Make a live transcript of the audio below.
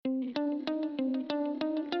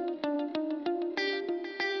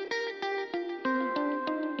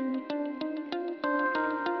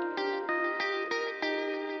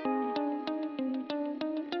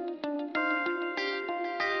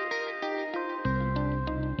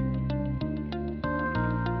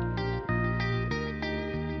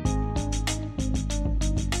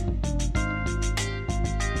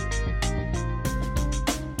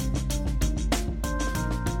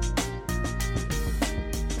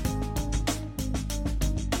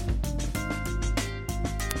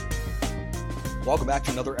Welcome back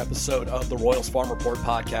to another episode of the Royals Farm Report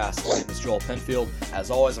podcast. My name is Joel Penfield. As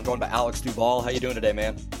always, I'm joined by Alex Duvall. How you doing today,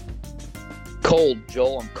 man? Cold,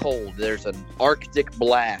 Joel. I'm cold. There's an Arctic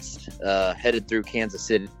blast headed through Kansas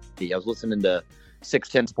City. I was listening to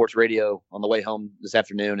 610 Sports Radio on the way home this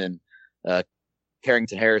afternoon, and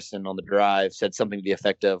Carrington Harrison on the drive said something to the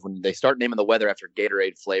effect of, when they start naming the weather after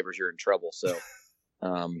Gatorade flavors, you're in trouble. So,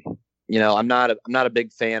 I'm not a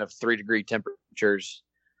big fan of 3-degree temperatures.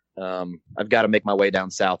 I've got to make my way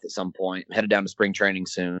down south at some point. I'm headed down to spring training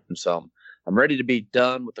soon. So I'm ready to be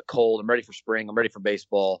done with the cold. I'm ready for spring. I'm ready for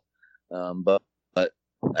baseball. But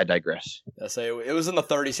I digress. I say it was in the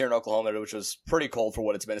 30s here in Oklahoma, which was pretty cold for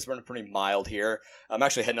what it's been. It's been pretty mild here. I'm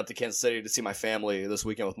actually heading up to Kansas City to see my family this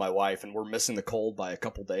weekend with my wife, and we're missing the cold by a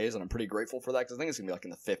couple days, and I'm pretty grateful for that because I think it's going to be like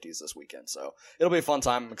in the 50s this weekend. So it'll be a fun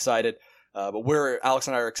time. I'm excited. But Alex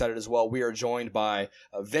and I are excited as well. We are joined by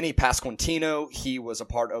Vinny Pasquantino. He was a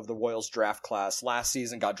part of the Royals draft class last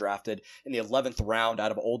season, got drafted in the 11th round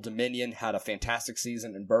out of Old Dominion, had a fantastic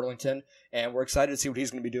season in Burlington, and we're excited to see what he's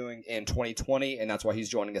going to be doing in 2020, and that's why he's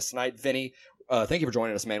joining us tonight. Vinny, thank you for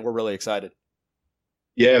joining us, man. We're really excited.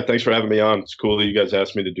 Yeah, thanks for having me on. It's cool that you guys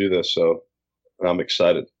asked me to do this, so I'm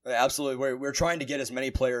excited. Absolutely. We're trying to get as many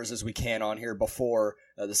players as we can on here before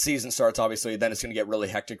the season starts, obviously. Then it's going to get really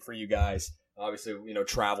hectic for you guys, obviously,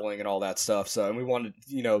 traveling and all that stuff. So, and we wanted,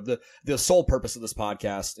 the sole purpose of this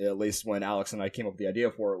podcast, at least when Alex and I came up with the idea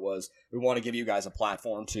for it, was we want to give you guys a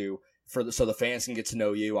platform so the fans can get to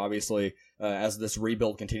know you. Obviously, as this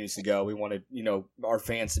rebuild continues to go, we wanted, our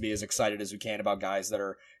fans to be as excited as we can about guys that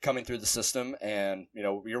are coming through the system. And,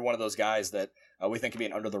 you're one of those guys that we think can be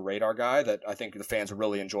an under-the-radar guy that I think the fans would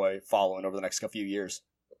really enjoy following over the next few years.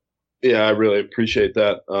 Yeah, I really appreciate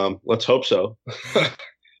that. Let's hope so.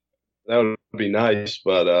 That would be nice.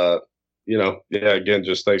 But, again,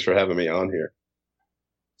 just thanks for having me on here.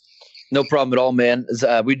 No problem at all, man.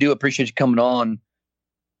 We do appreciate you coming on.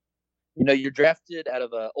 You're drafted out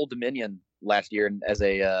of Old Dominion last year, and as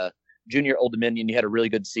a junior Old Dominion, you had a really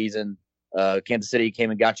good season. Kansas City came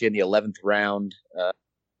and got you in the 11th round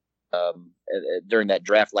during that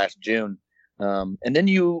draft last June. And then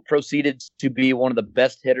you proceeded to be one of the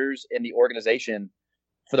best hitters in the organization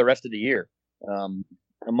for the rest of the year.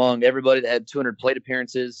 Among everybody that had 200 plate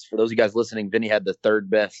appearances, for those of you guys listening, Vinny had the third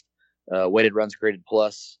best weighted runs created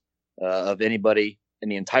plus of anybody in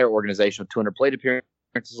the entire organization with 200 plate appearances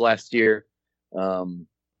last year.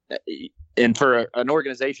 And for an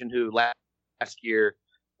organization who last year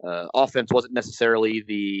offense wasn't necessarily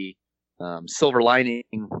the silver lining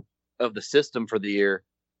of the system for the year,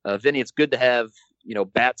 Vinny, it's good to have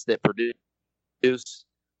bats that produce.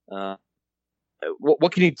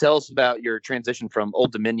 What can you tell us about your transition from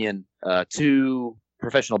Old Dominion to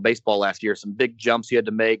professional baseball last year? Some big jumps you had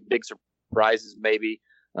to make, big surprises maybe.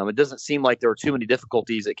 It doesn't seem like there were too many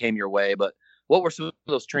difficulties that came your way, but what were some of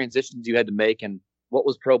those transitions you had to make, and what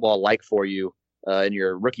was pro ball like for you in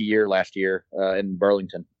your rookie year last year in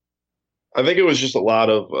Burlington? I think it was just a lot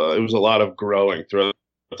of growing throughout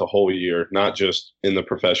the whole year, not just in the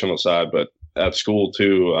professional side, but at school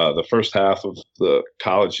too. The first half of the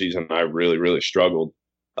college season, I really, really struggled,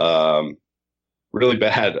 really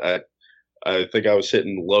bad. I think I was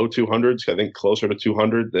hitting low 200s. I think closer to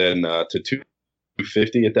 200 than to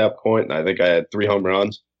 250 at that point. And I think I had 3 home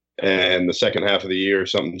runs. And the second half of the year,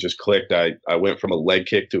 something just clicked. I went from a leg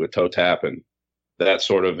kick to a toe tap, and that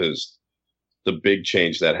sort of is the big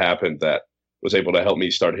change that happened that was able to help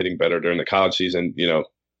me start hitting better during the college season.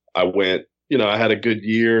 I had a good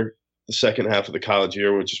year the second half of the college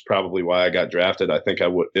year, which is probably why I got drafted. I think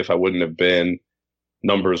if I wouldn't have been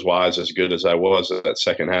numbers wise as good as I was at that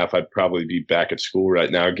second half, I'd probably be back at school right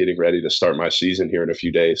now getting ready to start my season here in a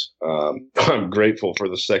few days. I'm grateful for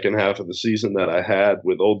the second half of the season that I had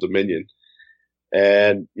with Old Dominion.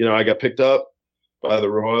 And, I got picked up by the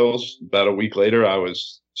Royals about a week later.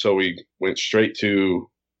 We went straight to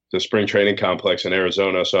the spring training complex in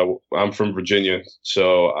Arizona. So I'm from Virginia.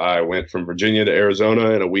 So I went from Virginia to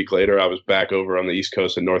Arizona, and a week later I was back over on the East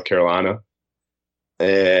Coast in North Carolina.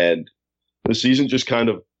 And the season just kind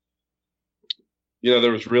of,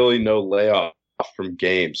 there was really no layoff from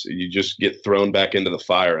games. You just get thrown back into the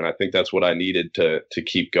fire. And I think that's what I needed to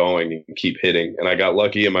keep going and keep hitting. And I got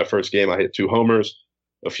lucky in my first game. I hit 2 homers.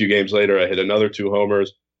 A few games later, I hit another 2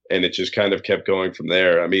 homers, and it just kind of kept going from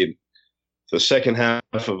there. I mean, the second half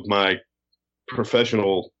of my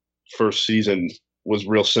professional first season was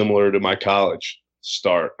real similar to my college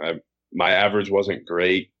start. My average wasn't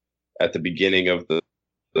great at the beginning of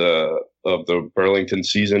the Burlington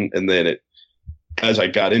season, and then as I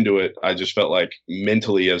got into it, I just felt like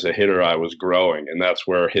mentally as a hitter I was growing, and that's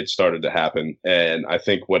where hits started to happen. And I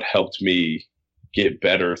think what helped me get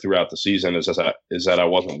better throughout the season is that I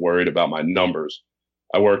wasn't worried about my numbers.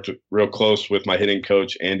 I worked real close with my hitting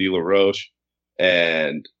coach, Andy LaRoche,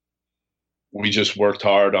 and we just worked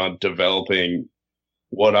hard on developing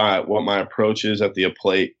what my approach is at the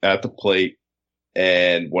plate,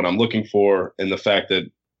 and what I'm looking for, and the fact that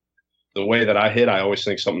the way that I hit, I always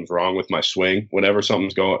think something's wrong with my swing. Whenever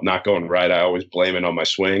something's not going right, I always blame it on my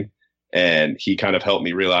swing. And he kind of helped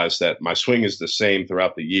me realize that my swing is the same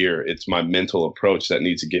throughout the year. It's my mental approach that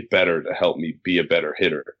needs to get better to help me be a better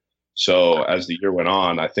hitter. So as the year went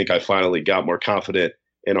on, I think I finally got more confident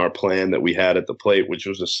in our plan that we had at the plate, which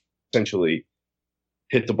was essentially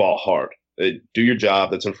hit the ball hard. Do your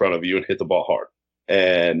job that's in front of you and hit the ball hard.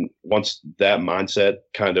 And once that mindset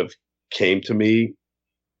kind of came to me,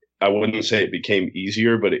 I wouldn't say it became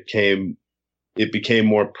easier, but it became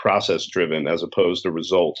more process driven as opposed to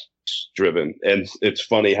results driven. And it's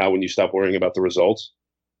funny how when you stop worrying about the results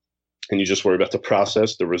and you just worry about the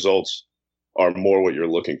process, the results are more what you're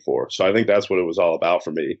looking for. So I think that's what it was all about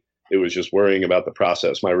for me. It was just worrying about the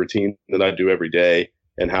process, my routine that I do every day,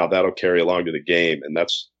 and how that'll carry along to the game. And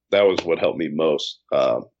that was what helped me most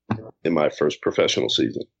in my first professional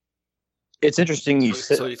season. It's interesting you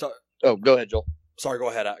said. Oh, go ahead, Joel. Sorry, go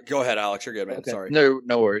ahead. Go ahead, Alex. You're good, man. Okay. Sorry. No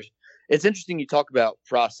worries. It's interesting you talk about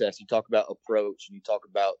process, you talk about approach, and you talk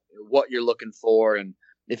about what you're looking for. And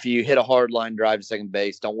if you hit a hard line drive to second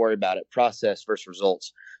base, don't worry about it. Process versus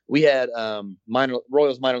results. We had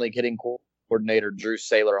Royals minor league hitting coordinator Drew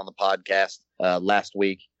Saylor on the podcast last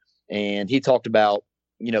week, and he talked about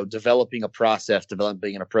developing a process,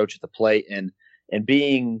 developing an approach at the plate, and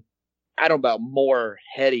being, I don't know about more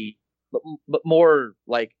heady, but more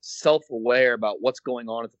like self-aware about what's going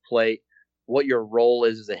on at the plate, what your role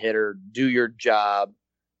is as a hitter, do your job,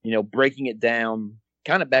 breaking it down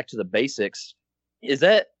kind of back to the basics. Is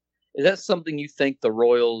that something you think the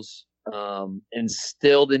Royals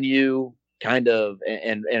instilled in you kind of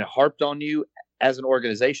and harped on you as an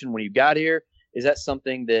organization when you got here? Is that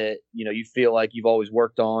something that, you feel like you've always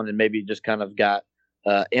worked on and maybe just kind of got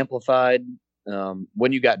amplified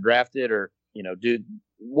when you got drafted, or,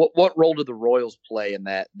 what role did the Royals play in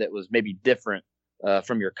that was maybe different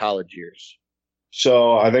from your college years?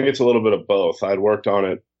 So I think it's a little bit of both. I'd worked on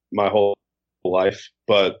it my whole life,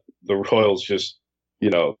 but the Royals just,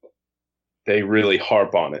 they really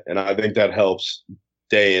harp on it. And I think that helps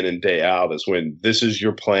day in and day out, is when this is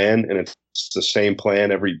your plan and it's the same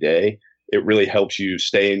plan every day. It really helps you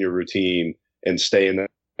stay in your routine and stay in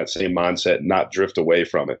that same mindset, not drift away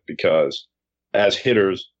from it, because as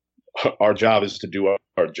hitters, our job is to do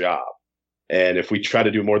our job. And if we try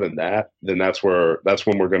to do more than that, then that's when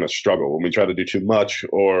we're going to struggle. When we try to do too much,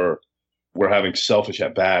 or we're having selfish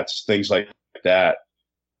at bats, things like that.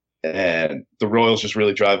 And the Royals just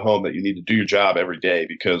really drive home that you need to do your job every day,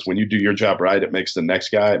 because when you do your job right, it makes the next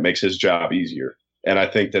guy, it makes his job easier. And I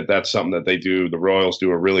think that that's something that the Royals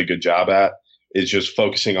do a really good job at, is just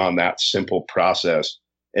focusing on that simple process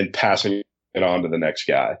and passing it on to the next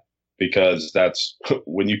guy. Because that's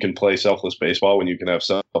when you can play selfless baseball, when you can have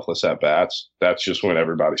selfless at bats, that's just when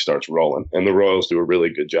everybody starts rolling. And the Royals do a really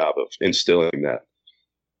good job of instilling that.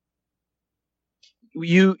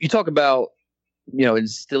 You talk about,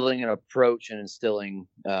 instilling an approach and instilling,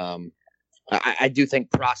 I do think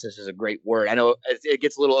process is a great word. I know it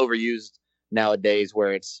gets a little overused nowadays,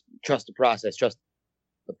 where it's trust the process,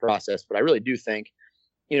 but I really do think,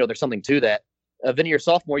 there's something to that. Vinny, your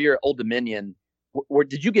sophomore year at Old Dominion,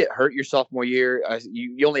 did you get hurt your sophomore year?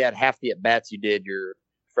 You only had half the at-bats you did your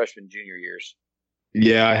freshman, junior years.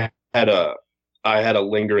 Yeah, I had a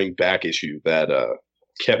lingering back issue that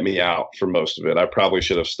kept me out for most of it. I probably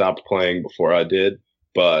should have stopped playing before I did,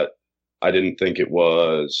 but I didn't think it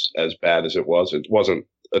was as bad as it was. It wasn't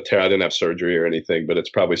a tear. I didn't have surgery or anything, but it's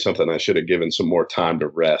probably something I should have given some more time to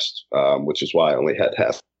rest, which is why I only had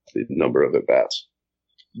half the number of at-bats.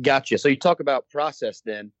 Gotcha. So you talk about process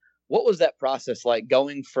then. What was that process like,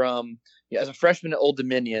 going from, as a freshman at Old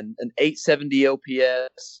Dominion, an 870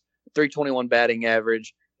 OPS, 321 batting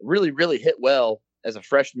average, really, really hit well as a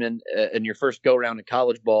freshman in your first go-around in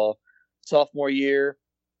college ball. Sophomore year,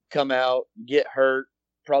 come out, get hurt,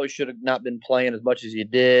 probably should have not been playing as much as you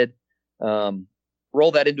did.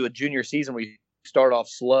 Roll that into a junior season where you start off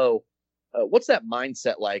slow. What's that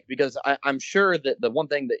mindset like? Because I'm sure that the one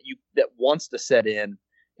thing that wants to set in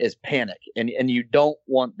is panic, and you don't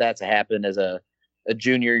want that to happen as a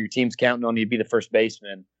junior. Your team's counting on you to be the first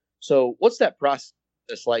baseman. So what's that process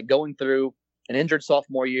like, going through an injured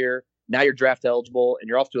sophomore year? Now you're draft eligible, and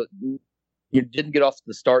you didn't get off to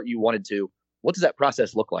the start you wanted to. What does that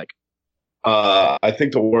process look like? I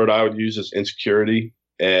think the word I would use is insecurity.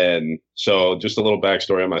 And so just a little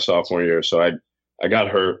backstory on my sophomore year. So I got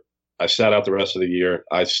hurt. I sat out the rest of the year.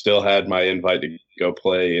 I still had my invite to go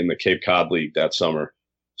play in the Cape Cod League that summer.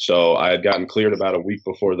 So I had gotten cleared about a week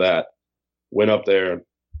before that. Went up there,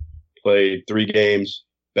 played 3 games,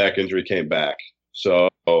 back injury came back. So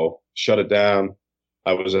shut it down.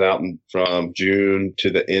 I was out from June to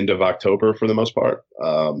the end of October for the most part,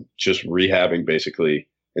 just rehabbing basically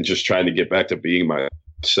and just trying to get back to being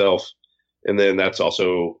myself. And then that's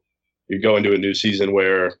also, you go into a new season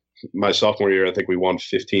where my sophomore year, I think we won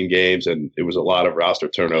 15 games and it was a lot of roster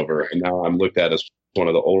turnover. And now I'm looked at as one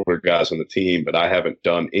of the older guys on the team, but I haven't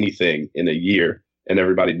done anything in a year and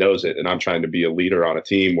everybody knows it. And I'm trying to be a leader on a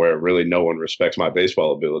team where really no one respects my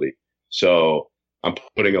baseball ability. So I'm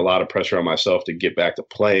putting a lot of pressure on myself to get back to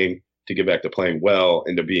playing well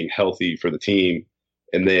and to being healthy for the team.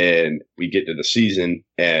 And then we get to the season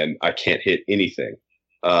and I can't hit anything.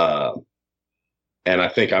 And I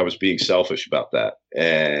think I was being selfish about that.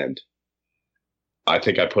 And I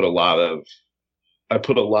think I put a lot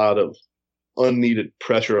of unneeded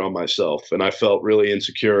pressure on myself. And I felt really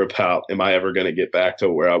insecure about, am I ever going to get back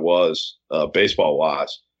to where I was baseball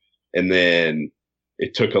wise? And then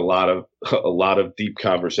it took a lot of deep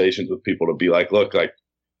conversations with people to be like, look, like,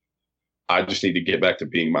 I just need to get back to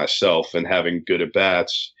being myself and having good at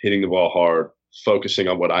bats, hitting the ball hard, focusing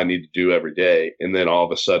on what I need to do every day. And then all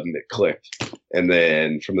of a sudden it clicked. And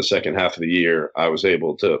then from the second half of the year, I was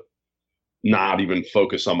able to not even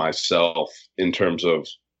focus on myself in terms of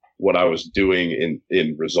what I was doing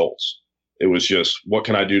in results. It was just, what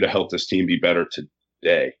can I do to help this team be better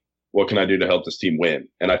today? What can I do to help this team win?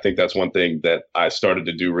 And I think that's one thing that I started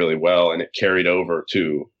to do really well. And it carried over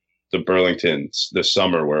to the Burlingtons this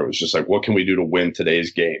summer, where it was just like, what can we do to win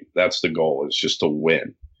today's game? That's the goal, is just to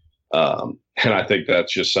win. And I think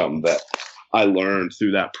that's just something that I learned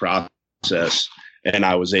through that process. And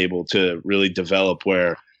I was able to really develop,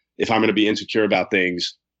 where if I'm going to be insecure about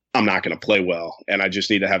things, I'm not going to play well. And I just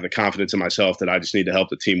need to have the confidence in myself that I just need to help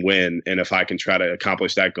the team win. And if I can try to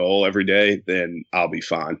accomplish that goal every day, then I'll be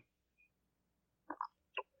fine.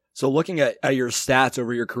 So looking at your stats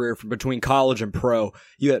over your career from between college and pro,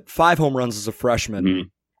 you hit 5 home runs as a freshman. Mm-hmm.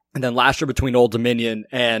 And then last year between Old Dominion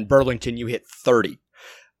and Burlington, you hit 30.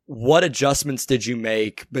 What adjustments did you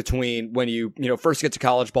make between when you first get to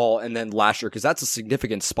college ball and then last year? Because that's a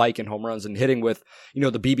significant spike in home runs, and hitting with,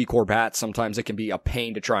 the BBCOR bats, sometimes it can be a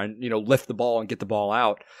pain to try and, lift the ball and get the ball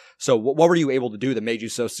out. So what were you able to do that made you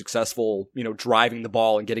so successful, driving the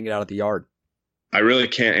ball and getting it out of the yard? I really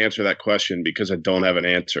can't answer that question because I don't have an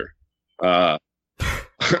answer.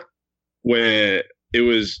 When it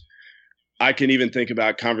was, I can even think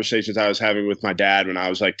about conversations I was having with my dad when I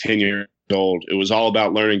was like 10 years old. It was all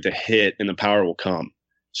about learning to hit and the power will come.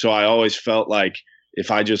 So I always felt like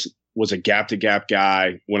if I just was a gap to gap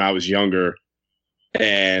guy when I was younger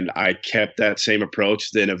and I kept that same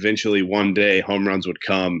approach, then eventually one day home runs would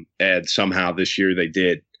come, and somehow this year they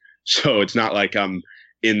did. So it's not like I'm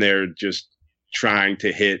in there just trying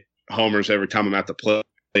to hit homers every time I'm at the plate.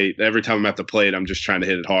 Every time I'm at the plate, I'm just trying to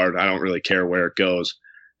hit it hard. I don't really care where it goes.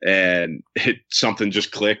 And something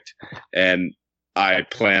just clicked, and I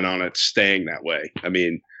plan on it staying that way. I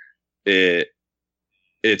mean,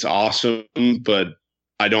 it's awesome, but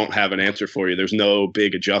I don't have an answer for you. There's no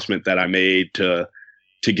big adjustment that I made to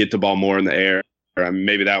get the ball more in the air. Or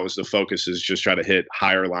maybe that was the focus, is just try to hit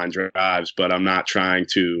higher line drives, but I'm not trying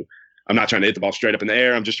to hit the ball straight up in the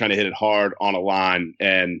air. I'm just trying to hit it hard on a line.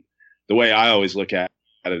 And the way I always look at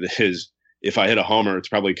it is, if I hit a homer, it's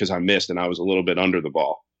probably because I missed and I was a little bit under the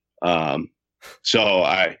ball. So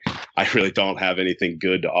I really don't have anything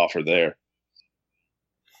good to offer there.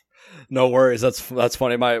 No worries. That's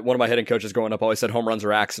funny. One of my hitting coaches growing up always said home runs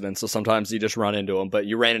are accidents. So sometimes you just run into them, but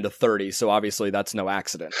you ran into 30. So obviously that's no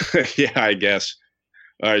accident. Yeah, I guess.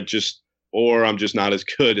 Or I'm just not as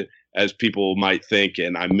good as people might think,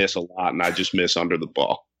 and I miss a lot, and I just miss under the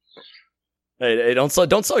ball. Hey, don't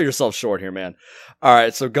sell yourself short here, man. All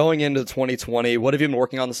right, so going into 2020, what have you been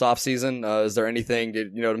working on this offseason? Is there anything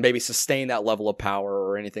to maybe sustain that level of power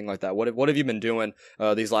or anything like that? What have you been doing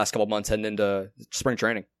these last couple of months heading into spring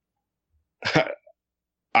training?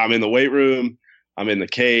 I'm in the weight room. I'm in the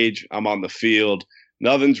cage. I'm on the field.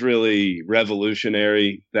 Nothing's really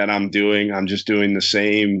revolutionary that I'm doing. I'm just doing the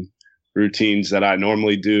same routines that I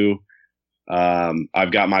normally do.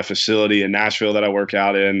 I've got my facility in Nashville that I work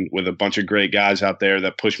out in with a bunch of great guys out there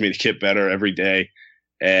that push me to get better every day.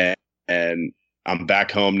 And I'm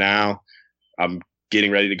back home now. I'm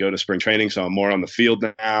getting ready to go to spring training, so I'm more on the field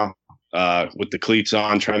now with the cleats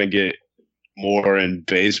on, trying to get more in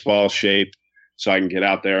baseball shape so I can get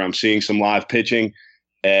out there. I'm seeing some live pitching.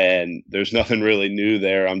 and there's nothing really new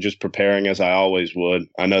there. I'm just preparing as I always would.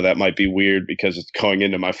 I know that might be weird because it's going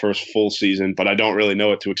into my first full season, but I don't really know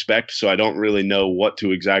what to expect, so I don't really know what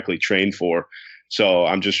to exactly train for. So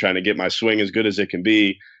I'm just trying to get my swing as good as it can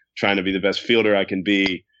be, trying to be the best fielder I can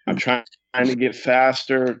be. I'm trying to get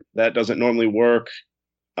faster. That doesn't normally work.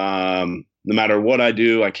 No matter what I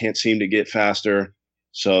do, I can't seem to get faster,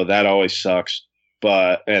 so that always sucks.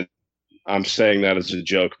 And I'm saying that as a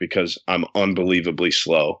joke because I'm unbelievably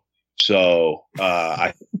slow. So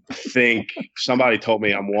I think somebody told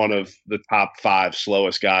me I'm one of the top 5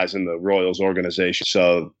 slowest guys in the Royals organization.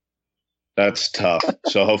 So that's tough.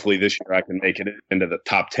 So hopefully this year I can make it into the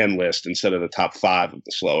top 10 list instead of the top 5 of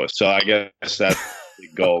the slowest. So I guess that's the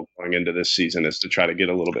goal going into this season is to try to get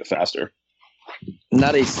a little bit faster.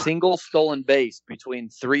 Not a single stolen base between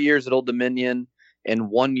 3 years at Old Dominion and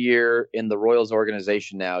 1 year in the Royals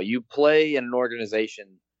organization now. You play in an organization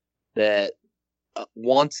that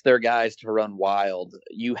wants their guys to run wild.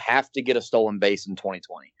 You have to get a stolen base in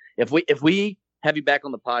 2020. If we have you back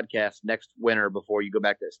on the podcast next winter before you go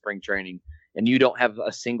back to spring training and you don't have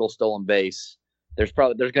a single stolen base, there's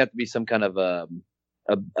going to have to be some kind of a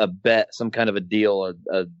bet, some kind of a deal,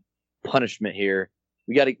 a punishment here.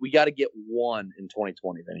 We got to get one in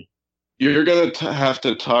 2020, Vinny. You're going to have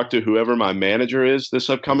to talk to whoever my manager is this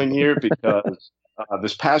upcoming year because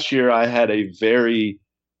this past year I had a very,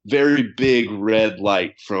 very big red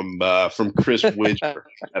light from Chris Widger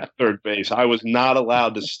at third base. I was not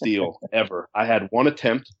allowed to steal ever. I had one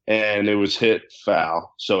attempt and it was hit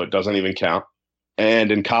foul, so it doesn't even count.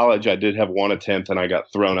 And in college, I did have one attempt and I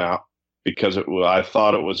got thrown out because I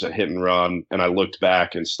thought it was a hit and run, and I looked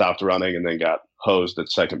back and stopped running and then got hosed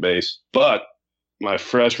at second base. But my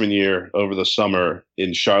freshman year over the summer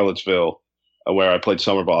in Charlottesville, where I played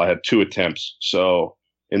summer ball, I had 2 attempts. So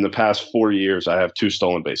in the past 4 years, I have 2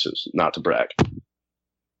 stolen bases, not to brag.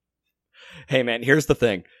 Hey, man, here's the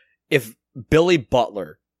thing. If Billy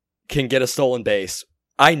Butler can get a stolen base,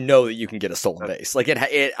 I know that you can get a stolen base. Like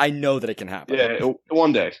I know that it can happen. Yeah,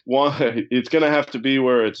 one day. It's going to have to be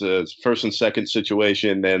where it's a first and second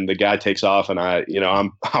situation, and the guy takes off, and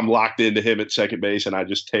I'm locked into him at second base, and I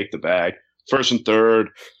just take the bag. First and third,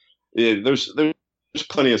 there's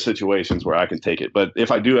plenty of situations where I can take it. But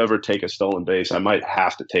if I do ever take a stolen base, I might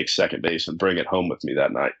have to take second base and bring it home with me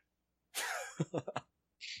that night.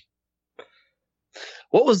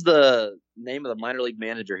 What was the name of the minor league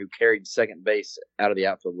manager who carried second base out of the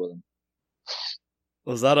outfield with him?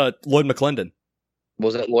 Was that Lloyd McClendon?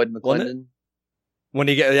 Was it Lloyd McClendon? When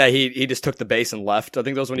he just took the base and left. I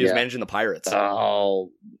think that was when he was managing the Pirates.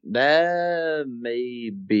 Oh, that may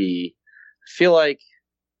be. I feel like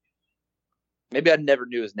maybe I never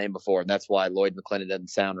knew his name before, and that's why Lloyd McClendon doesn't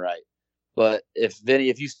sound right. But if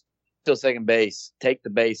you steal second base, take the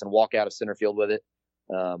base and walk out of center field with it,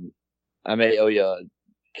 I may owe you a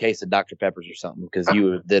case of Dr. Peppers or something because you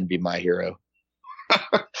would then be my hero.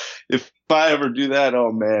 If I ever do that,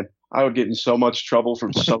 oh man, I would get in so much trouble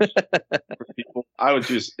from some people.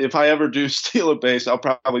 If I ever do steal a base, I'll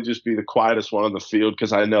probably just be the quietest one on the field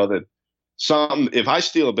because I know that if I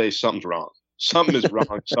steal a base, something's wrong. Something is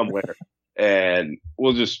wrong somewhere. And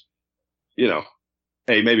we'll just,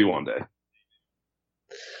 hey, maybe one day.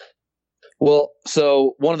 Well,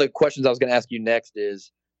 so one of the questions I was going to ask you next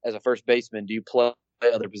is, as a first baseman, do you play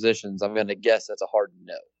other positions? I'm going to guess that's a hard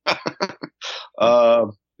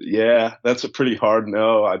no. Yeah, that's a pretty hard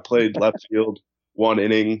no. I played left field 1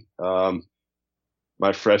 inning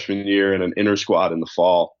my freshman year in an inter squad in the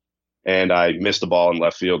fall, and I missed the ball in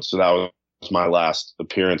left field, so that was my last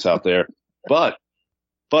appearance out there. But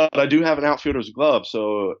I do have an outfielder's glove,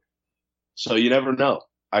 so you never know.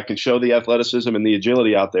 I can show the athleticism and the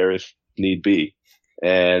agility out there if need be.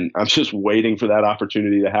 And I'm just waiting for that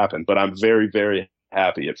opportunity to happen. But I'm very, very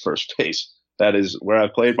happy at first base. That is where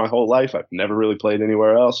I've played my whole life. I've never really played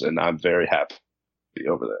anywhere else, and I'm very happy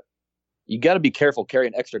over there. You got to be careful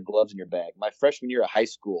carrying extra gloves in your bag. My freshman year of high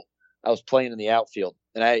school, I was playing in the outfield,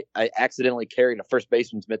 and I accidentally carried a first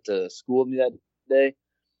baseman's mitt to school with me that day.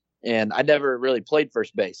 And I never really played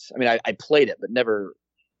first base. I mean, I played it, but never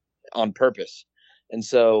on purpose. And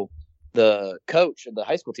so the coach of the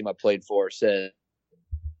high school team I played for said,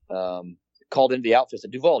 called into the outfield,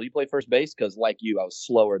 said, "Duval, do you play first base?" Because like you, I was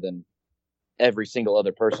slower than every single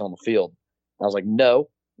other person on the field. I was like, "No."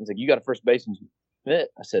 He's like, "You got a first baseman's mitt?"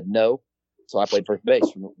 I said, "No." So I played first base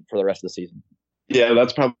for the rest of the season. Yeah,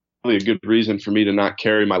 that's probably a good reason for me to not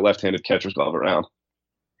carry my left-handed catcher's glove around.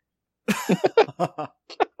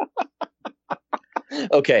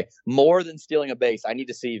 Okay, more than stealing a base, I need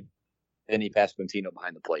to see Vinny Pasquantino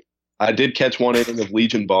behind the plate. I did catch 1 inning of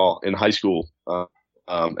Legion ball in high school.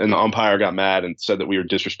 and the umpire got mad and said that we were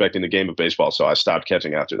disrespecting the game of baseball. So I stopped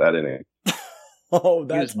catching after that inning. Oh,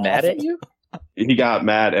 He was mad at you? He got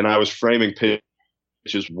mad, and I was framing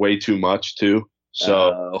pitches way too much too.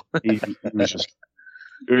 So he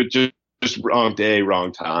was just wrong day,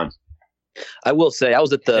 wrong time. I will say, I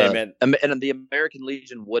was at Hey, the American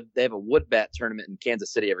Legion they have a wood bat tournament in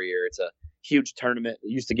Kansas City every year. It's a huge tournament.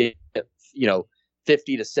 It used to get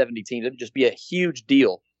 50 to 70 teams. It would just be a huge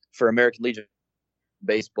deal for American Legion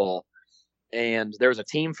baseball. And there was a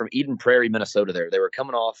team from Eden Prairie, Minnesota there. They were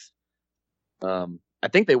coming off, I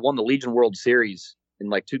think they won the Legion World Series in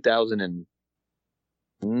like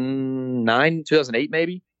 2009, 2008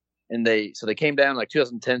 maybe. And they came down like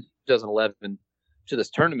 2010, 2011 to this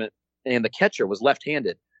tournament, and the catcher was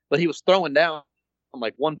left-handed, but he was throwing down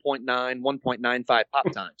like 1.9, 1.95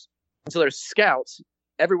 pop times. And so there's scouts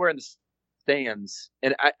everywhere in the stands.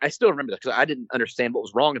 And I still remember that because I didn't understand what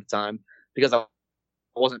was wrong at the time because I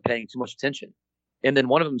wasn't paying too much attention. And then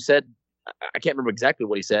one of them said, I can't remember exactly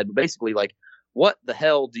what he said, but basically like, what the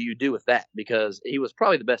hell do you do with that? Because he was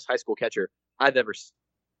probably the best high school catcher I've ever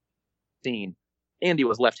seen. And he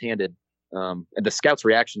was left-handed. And the scouts'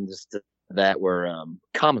 reactions to that were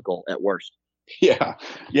comical at worst. Yeah.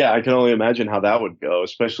 I can only imagine how that would go,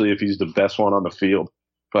 especially if he's the best one on the field.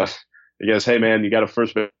 But I guess, hey, man, you got a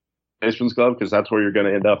first baseman's glove because that's where you're going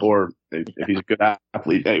to end up. Or if he's a good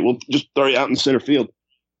athlete, hey, we'll just throw you out in center field.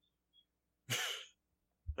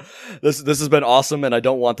 This has been awesome, and I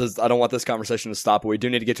don't want this conversation to stop, but we do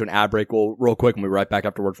need to get to an ad break real quick, and we'll be right back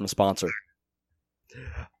after word from a sponsor.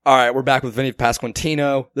 All right, we're back with Vinny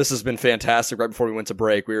Pasquantino. This has been fantastic. Right before we went to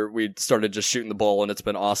break, we started just shooting the bull, and it's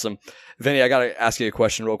been awesome. Vinny, I got to ask you a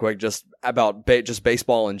question real quick, just about just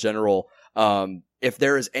baseball in general. If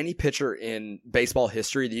there is any pitcher in baseball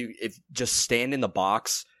history that if just stand in the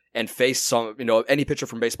box and face any pitcher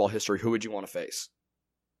from baseball history, who would you want to face?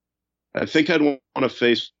 I think I'd want to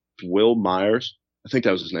face Will Myers. I think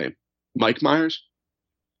that was his name. Mike Myers.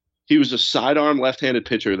 He was a sidearm left-handed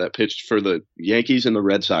pitcher that pitched for the Yankees and the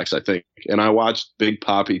Red Sox, I think. And I watched Big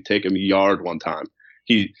Papi take him yard one time.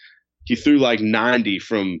 He threw like 90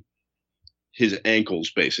 from his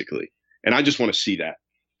ankles, basically. And I just want to see that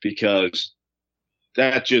because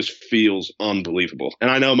that just feels unbelievable.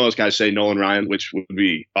 And I know most guys say Nolan Ryan, which would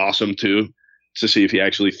be awesome too, to see if he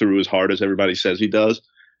actually threw as hard as everybody says he does.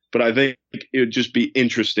 But I think it would just be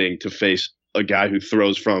interesting to face a guy who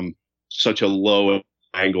throws from such a low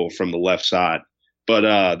angle from the left side.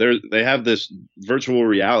 But they have this virtual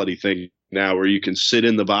reality thing now where you can sit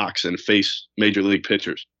in the box and face major league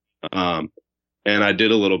pitchers. And I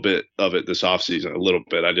did a little bit of it this offseason,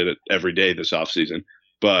 I did it every day this offseason.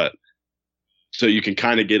 But so you can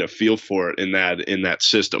kind of get a feel for it in that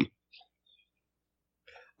system.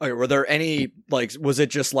 Okay, were there any was it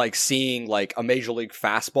just like seeing like a major league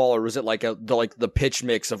fastball, or was it like the pitch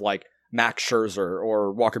mix of like Max Scherzer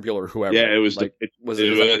or Walker Buehler or whoever? Yeah, it was it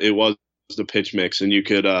was the pitch mix, and you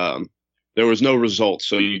could there was no result,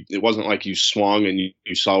 so it wasn't like you swung and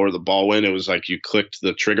you saw where the ball went. It was like you clicked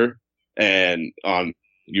the trigger and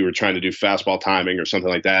you were trying to do fastball timing or something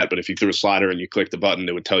like that. But if you threw a slider and you clicked the button,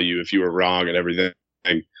 it would tell you if you were wrong and everything.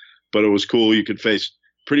 But it was cool. You could face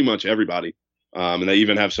pretty much everybody. And they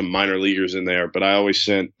even have some minor leaguers in there. But I always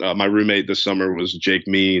sent my roommate this summer was Jake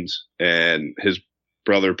Means, and his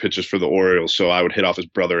brother pitches for the Orioles. So I would hit off his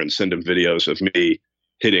brother and send him videos of me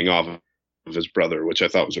hitting off of his brother, which I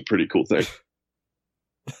thought was a pretty cool thing.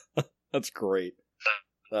 That's great.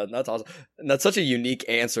 That's awesome. And that's such a unique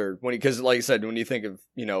answer because like you said, when you think of,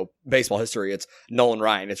 baseball history, it's Nolan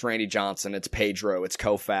Ryan, it's Randy Johnson, it's Pedro, it's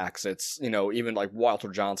Koufax, it's, even like Walter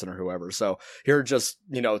Johnson or whoever. So here just,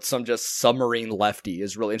 some just submarine lefty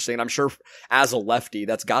is really interesting. And I'm sure as a lefty,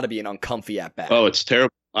 that's got to be an uncomfy at bat. Oh, it's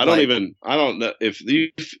terrible. I don't know if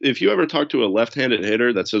you ever talk to a left-handed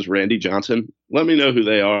hitter that says Randy Johnson, let me know who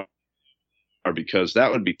they are because that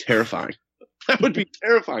would be terrifying. That would be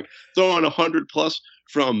terrifying. Throwing 100 plus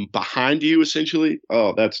from behind you, essentially.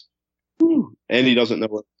 Oh, that's and he doesn't know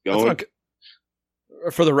where it's going.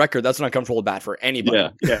 For the record, that's an uncomfortable bat for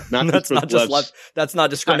anybody. Yeah. That's not just that's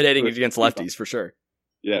not discriminating against lefties for sure.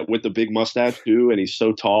 Yeah, with the big mustache too, and he's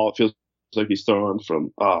so tall, it feels like he's throwing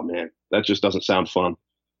from. Oh man, that just doesn't sound fun.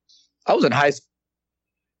 I was in high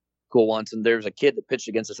school once, and there was a kid that pitched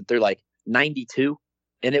against us that they're like 92,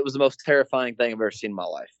 and it was the most terrifying thing I've ever seen in my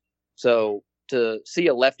life. So to see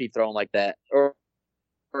a lefty throwing like that, or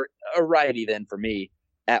a righty then for me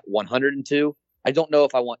at 102, I don't know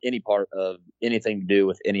if I want any part of anything to do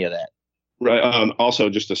with any of that. Right. Also,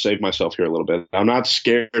 just to save myself here a little bit, I'm not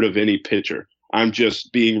scared of any pitcher. I'm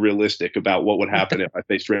just being realistic about what would happen if I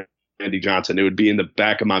faced Randy Johnson. It would be in the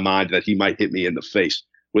back of my mind that he might hit me in the face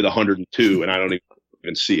with 102, and I don't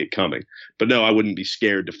even see it coming. But no, I wouldn't be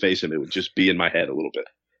scared to face him. It would just be in my head a little bit.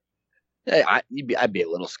 Hey, I'd be a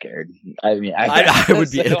little scared. I mean, I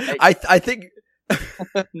would be. I think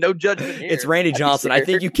no judgment here. It's Randy Johnson. I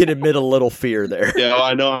think you can admit a little fear there. Yeah,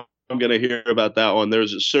 I know. I'm going to hear about that one.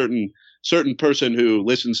 There's a certain person who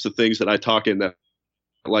listens to things that I talk in that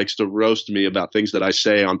likes to roast me about things that I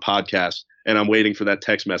say on podcasts, and I'm waiting for that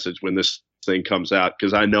text message when this thing comes out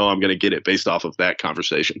because I know I'm going to get it based off of that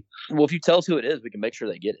conversation. Well, if you tell us who it is, we can make sure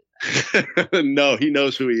they get it. No, he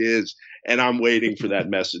knows who he is, and I'm waiting for that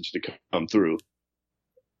message to come through.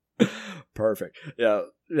 Perfect. Yeah,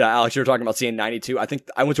 Alex, you were talking about seeing 92. I think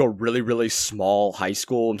I went to a really, really small high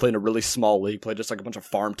school and played in a really small league, played just like a bunch of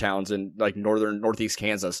farm towns in like northeast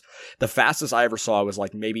Kansas. The fastest I ever saw was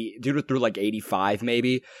like maybe, dude threw like 85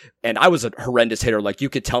 maybe. And I was a horrendous hitter. Like you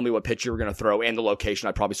could tell me what pitch you were going to throw and the location.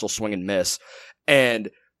 I'd probably still swing and miss. And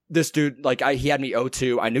this dude, like he had me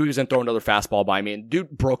 0-2. I knew he was going to throw another fastball by me, and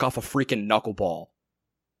dude broke off a freaking knuckleball.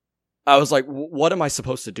 I was like, what am I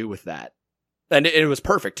supposed to do with that? And it was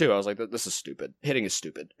perfect, too. I was like, this is stupid. Hitting is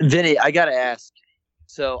stupid. Vinny, I got to ask.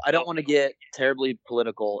 So I don't want to get terribly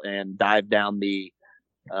political and dive down the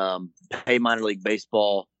pay minor league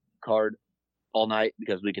baseball card all night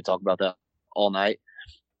because we could talk about that all night.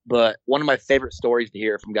 But one of my favorite stories to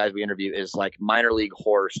hear from guys we interview is like minor league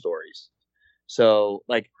horror stories. So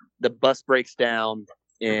like the bus breaks down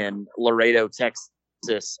in Laredo,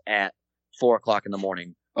 Texas at 4:00 in the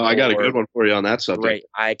morning. Oh, I got a good one for you on that subject. Great.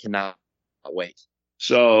 I cannot wait.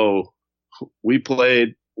 So we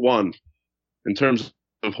played one. In terms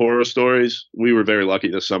of horror stories, we were very lucky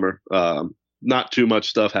this summer. Not too much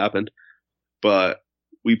stuff happened, but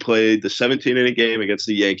we played the 17-inning game against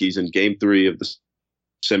the Yankees in Game 3 of the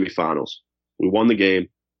semifinals. We won the game.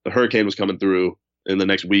 The hurricane was coming through in the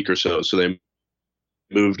next week or so they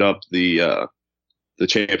moved up the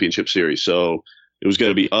championship series. So it was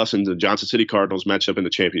going to be us and the Johnson City Cardinals matched up in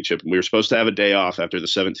the championship, and we were supposed to have a day off after the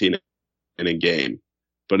 17-inning game.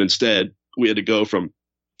 But instead, we had to go from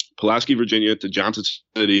Pulaski, Virginia to Johnson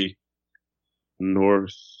City,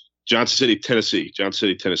 Tennessee,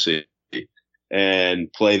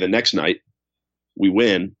 and play the next night. We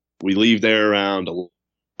win. We leave there around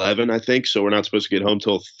 11, I think, so we're not supposed to get home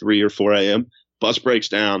till 3 or 4 a.m. Bus breaks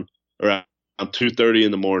down around 2:30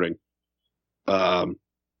 in the morning.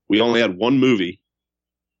 We only had one movie,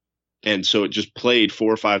 and so it just played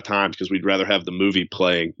 4 or 5 times because we'd rather have the movie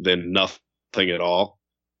playing than nothing at all.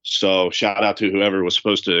 So shout out to whoever was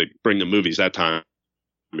supposed to bring the movies that time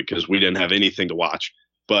because we didn't have anything to watch.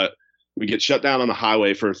 But we get shut down on the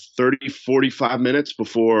highway for 30, 45 minutes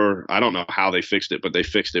before, I don't know how they fixed it, but they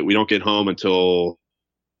fixed it. We don't get home until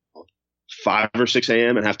 5 or 6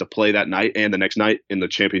 a.m. and have to play that night and the next night in the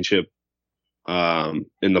championship,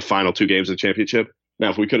 in the final 2 games of the championship. Now,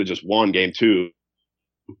 if we could have just won Game 2,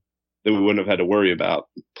 then we wouldn't have had to worry about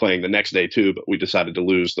playing the next day too, but we decided to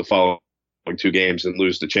lose the following 2 games and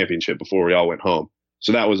lose the championship before we all went home.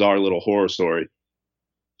 So that was our little horror story.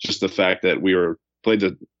 Just the fact that we played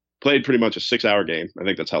pretty much a 6-hour game. I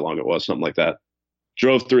think that's how long it was, something like that.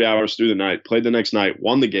 Drove 3 hours through the night, played the next night,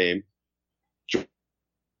 won the game,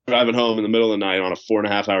 driving home in the middle of the night on a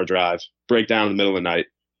 4.5-hour drive, break down in the middle of the night,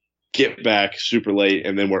 get back super late,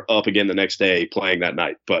 and then we're up again the next day playing that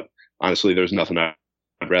night. But honestly, there's nothing I'd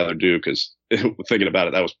rather do because thinking about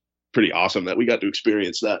it, that was pretty awesome that we got to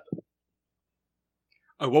experience that.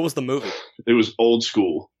 What was the movie? It was Old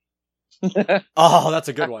School. Oh, that's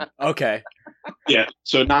a good one. Okay. Yeah,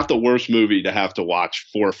 so not the worst movie to have to watch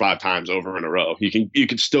 4 or 5 times over in a row. You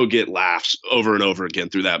can still get laughs over and over again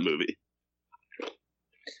through that movie.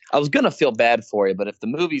 I was gonna feel bad for you, but if the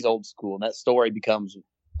movie's Old School and that story becomes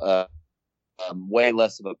way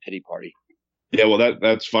less of a pity party. Yeah, well,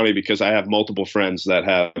 that's funny because I have multiple friends that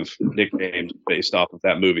have nicknames based off of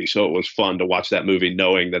that movie. So it was fun to watch that movie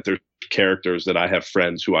knowing that there's characters that I have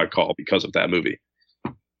friends who I call because of that movie.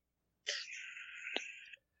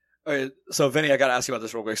 All right, so Vinny, I got to ask you about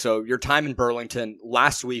this real quick. So your time in Burlington,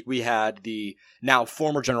 last week we had the now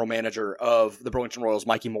former general manager of the Burlington Royals,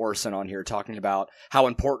 Mikey Morrison, on here talking about how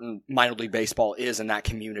important minor league baseball is in that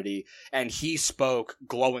community. And he spoke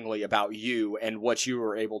glowingly about you and what you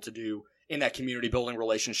were able to do in that community, building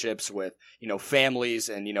relationships with, families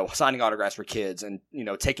and, signing autographs for kids and,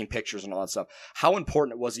 taking pictures and all that stuff. How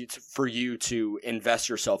important was it for you to invest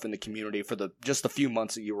yourself in the community for just the few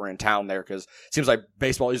months that you were in town there? Because it seems like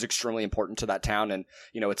baseball is extremely important to that town. And,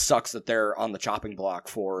 it sucks that they're on the chopping block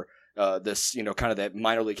for this, kind of that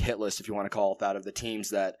minor league hit list, if you want to call it that, of the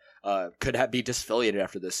teams that could be disaffiliated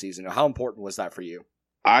after this season. How important was that for you?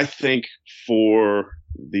 I think for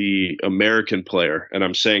the American player, and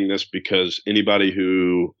I'm saying this because anybody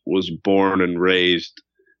who was born and raised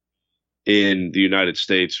in the United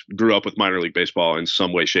States grew up with minor league baseball in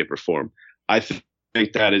some way, shape, or form. I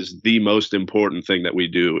think that is the most important thing that we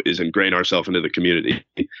do is ingrain ourselves into the community.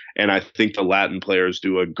 And I think the Latin players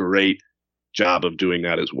do a great job of doing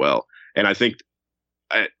that as well. And I think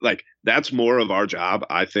that's more of our job,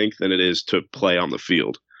 I think, than it is to play on the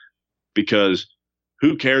field, because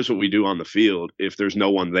who cares what we do on the field if there's no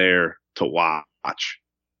one there to watch?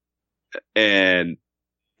 And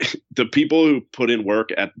the people who put in work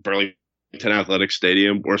at Burlington Athletic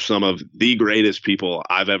Stadium were some of the greatest people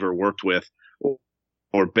I've ever worked with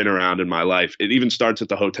or been around in my life. It even starts at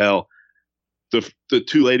the hotel. The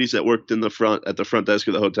two ladies that worked at the front desk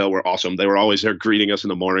of the hotel were awesome. They were always there greeting us in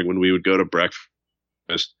the morning when we would go to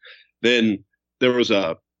breakfast. Then there was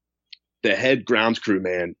the head grounds crew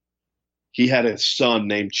man. He had a son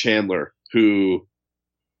named Chandler, who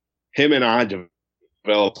him and I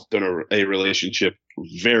developed a relationship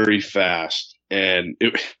very fast, and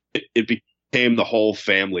it became the whole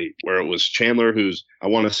family, where it was Chandler, who's, I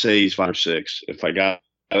want to say he's 5 or 6. If I got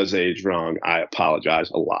his age wrong, I apologize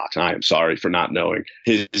a lot. I am sorry for not knowing.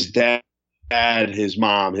 His dad, his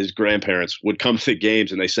mom, his grandparents would come to the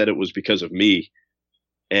games, and they said it was because of me.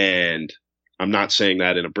 And I'm not saying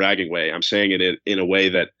that in a bragging way. I'm saying it in a way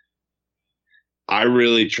that I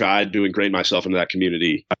really tried to ingrain myself into that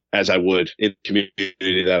community as I would in the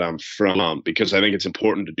community that I'm from, because I think it's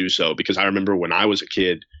important to do so. Because I remember when I was a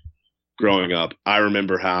kid growing up, I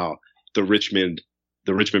remember how the Richmond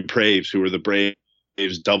Braves, who were the Braves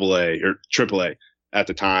AA or AAA at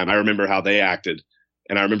the time, I remember how they acted.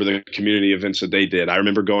 And I remember the community events that they did. I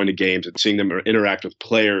remember going to games and seeing them interact with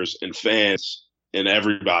players and fans and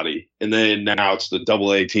everybody. And then now it's the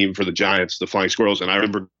AA team for the Giants, the Flying Squirrels. And I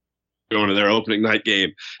remember going to their opening night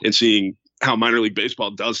game and seeing how minor league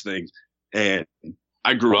baseball does things. And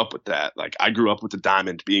I grew up with that. Like, I grew up with the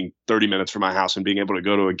Diamond being 30 minutes from my house and being able to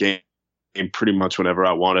go to a game pretty much whenever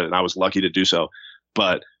I wanted. And I was lucky to do so.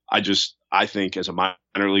 But I think as a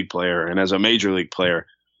minor league player and as a major league player,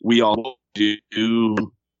 we all do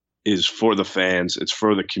is for the fans. It's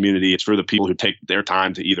for the community. It's for the people who take their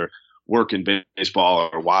time to either work in baseball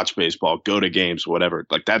or watch baseball, go to games, whatever.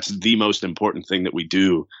 Like, that's the most important thing that we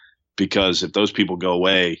do. Because if those people go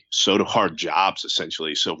away, so do our jobs,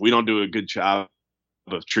 essentially. So if we don't do a good job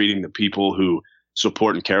of treating the people who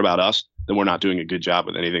support and care about us, then we're not doing a good job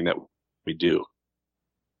with anything that we do.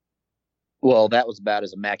 Well, that was about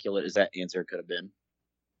as immaculate as that answer could have been.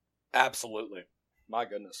 Absolutely. My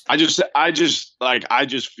goodness. I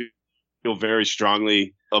just feel very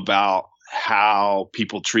strongly about how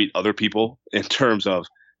people treat other people in terms of,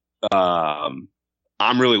 I'm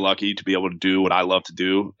really lucky to be able to do what I love to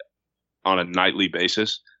do on a nightly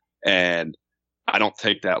basis, and I don't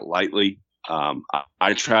take that lightly.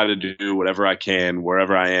 I try to do whatever I can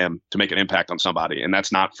wherever I am to make an impact on somebody, and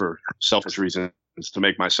that's not for selfish reasons. It's to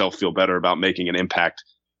make myself feel better about making an impact,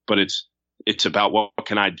 but it's about what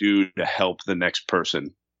can I do to help the next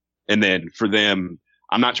person. And then for them,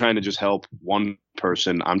 I'm not trying to just help one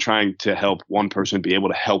person. I'm trying to help one person be able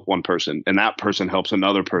to help one person, and that person helps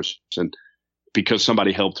another person because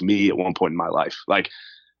somebody helped me at one point in my life. Like,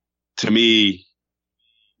 to me,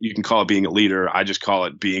 you can call it being a leader. I just call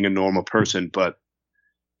it being a normal person. But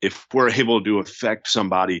if we're able to affect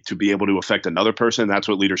somebody to be able to affect another person, that's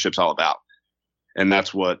what leadership's all about. And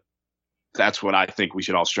that's what I think we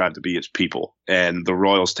should all strive to be as people. And the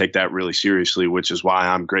Royals take that really seriously, which is why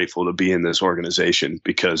I'm grateful to be in this organization,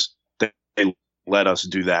 because they let us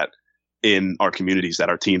do that in our communities that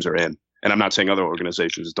our teams are in. And I'm not saying other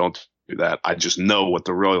organizations don't do that. I just know what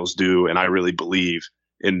the Royals do, and I really believe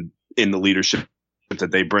in the leadership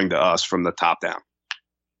that they bring to us from the top down.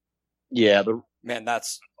 Yeah, man,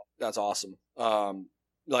 that's awesome.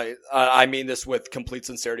 I mean this with complete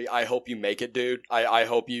sincerity. I hope you make it, dude. I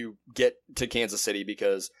hope you get to Kansas City,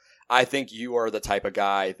 because I think you are the type of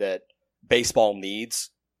guy that baseball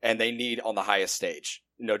needs, and they need on the highest stage.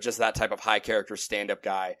 You know, just that type of high character stand-up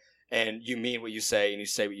guy. And you mean what you say, and you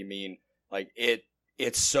say what you mean. Like,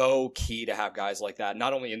 it's so key to have guys like that,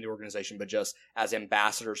 not only in the organization, but just as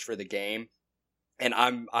ambassadors for the game. And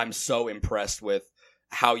I'm so impressed with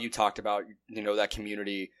how you talked about, you know, that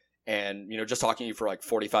community, and, you know, just talking to you for like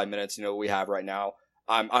 45 minutes, you know, we have right now.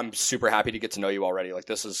 I'm super happy to get to know you already. Like,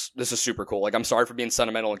 this is super cool. Like, I'm sorry for being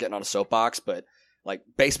sentimental and getting on a soapbox, but like,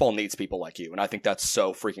 baseball needs people like you. And I think that's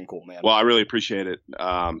so freaking cool, man. Well, I really appreciate it.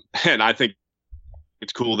 And I think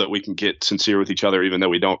it's cool that we can get sincere with each other, even though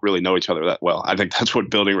we don't really know each other that well. I think that's what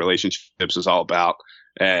building relationships is all about.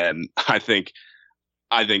 And I think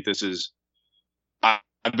this is,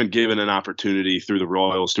 I've been given an opportunity through the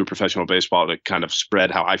Royals, through professional baseball, to kind of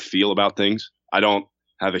spread how I feel about things. I don't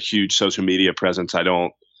have a huge social media presence. I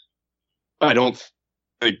don't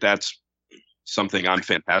think that's something I'm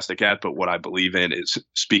fantastic at, but what I believe in is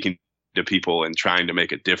speaking to people and trying to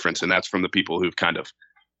make a difference. And that's from the people who've kind of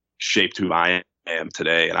shaped who I am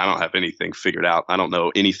today. And I don't have anything figured out. I don't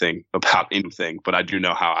know anything about anything, but I do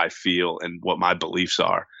know how I feel and what my beliefs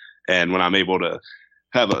are. And when I'm able to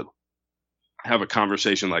have a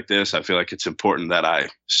conversation like this, I feel like it's important that I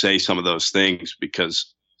say some of those things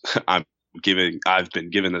because I've been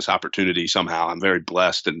given this opportunity somehow. I'm very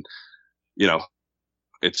blessed, and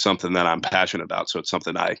it's something that I'm passionate about. So it's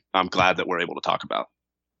something I'm glad that we're able to talk about.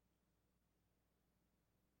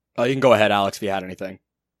 Oh, you can go ahead, Alex, if you had anything.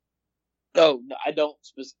 Oh, no, I don't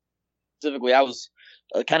specifically. I was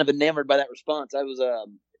kind of enamored by that response. I was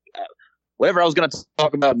whatever I was going to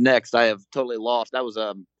talk about next, I have totally lost. That was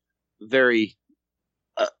very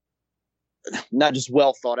not just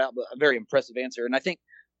well thought out, but a very impressive answer. And I think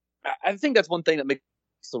that's one thing that makes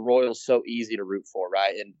the Royals so easy to root for,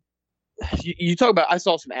 right? And you talk about, I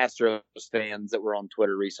saw some Astros fans that were on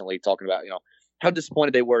Twitter recently talking about, how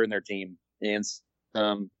disappointed they were in their team, and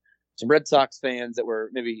some Red Sox fans that were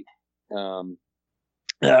maybe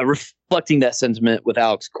reflecting that sentiment with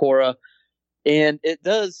Alex Cora. And it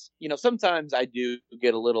does, sometimes I do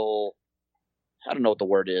get a little, I don't know what the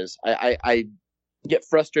word is. I get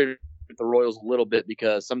frustrated with the Royals a little bit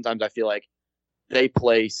because sometimes I feel like they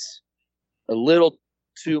place a little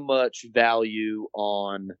too much value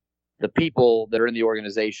on the people that are in the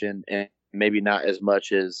organization and maybe not as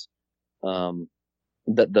much as what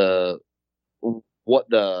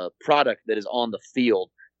the product that is on the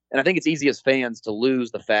field. And I think it's easy as fans to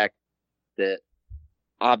lose the fact that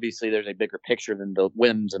obviously there's a bigger picture than the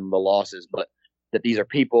wins and the losses, but that these are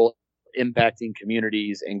people impacting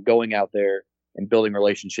communities and going out there and building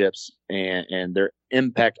relationships, and their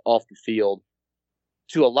impact off the field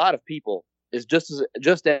to a lot of people is just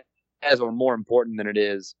as or more important than it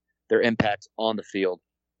is their impact on the field.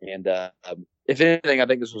 And if anything, I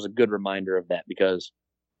think this was a good reminder of that, because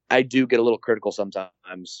I do get a little critical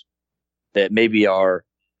sometimes that maybe our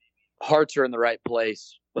hearts are in the right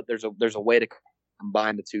place, but there's a way to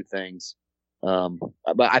combine the two things. But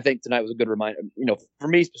I think tonight was a good reminder, for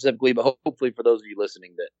me specifically, but hopefully for those of you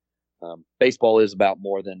listening, that baseball is about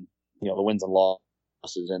more than the wins and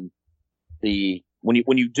losses. And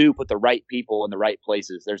when you do put the right people in the right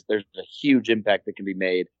places, there's a huge impact that can be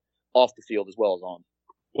made off the field as well as on.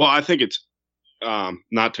 Well, I think it's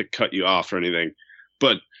not to cut you off or anything,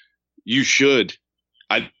 but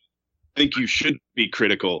I think you should be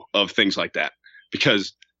critical of things like that,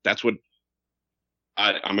 because that's what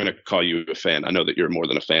I'm going to call you a fan. I know that you're more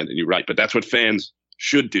than a fan, and you're right, but that's what fans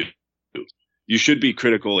should do. You should be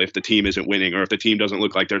critical if the team isn't winning or if the team doesn't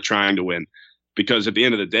look like they're trying to win, because at the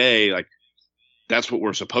end of the day, like, that's what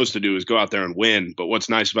we're supposed to do, is go out there and win. But what's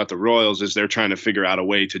nice about the Royals is they're trying to figure out a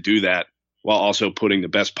way to do that while also putting the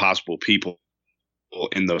best possible people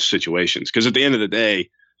in those situations. Because at the end of the day,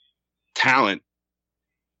 talent,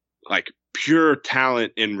 like pure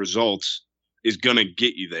talent and results, is going to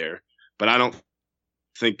get you there. But I don't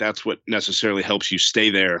think that's what necessarily helps you stay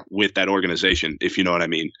there with that organization, if you know what I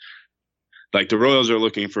mean. Like, the Royals are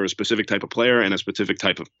looking for a specific type of player and a specific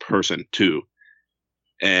type of person too,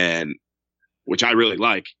 and which I really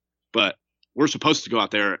like. But we're supposed to go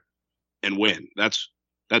out there and win. That's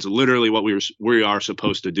literally what we are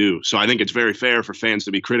supposed to do. So I think it's very fair for fans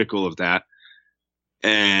to be critical of that,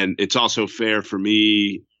 and it's also fair for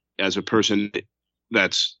me as a person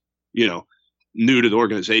that's new to the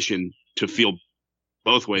organization to feel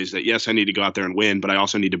both ways, that yes, I need to go out there and win, but I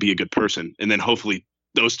also need to be a good person, and then hopefully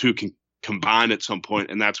those two can combine at some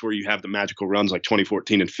point, and that's where you have the magical runs like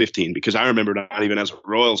 2014 and 15. Because I remember, not even as a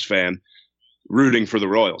Royals fan, rooting for the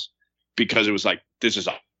Royals, because it was like, this is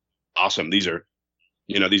awesome. These are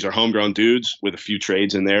homegrown dudes with a few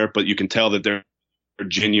trades in there, but you can tell that they're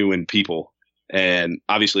genuine people. And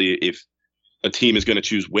obviously, if a team is going to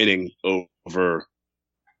choose winning over,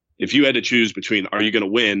 if you had to choose between, are you going to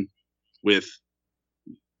win with,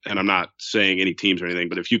 and I'm not saying any teams or anything,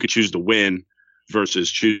 but if you could choose to win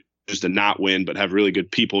versus choose to not win but have really good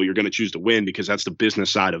people, you're going to choose to win, because that's the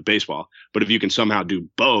business side of baseball. But if you can somehow do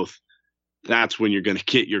both, that's when you're going to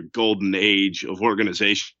get your golden age of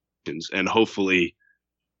organizations. And hopefully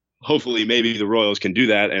maybe the Royals can do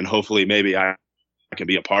that, and hopefully maybe I can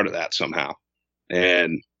be a part of that somehow.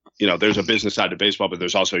 And there's a business side to baseball, but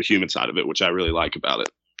there's also a human side of it, which I really like about it.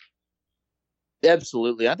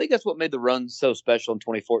 Absolutely. I think that's what made the run so special in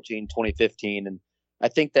 2014, 2015. And I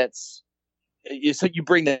think so you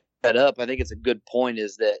bring that that up, I think it's a good point,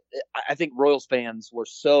 is that I think Royals fans were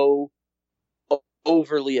so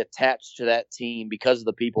overly attached to that team because of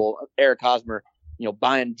the people. Eric Hosmer,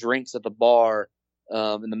 buying drinks at the bar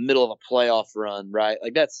in the middle of a playoff run, right?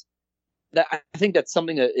 Like I think that's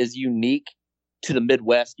something that is unique to the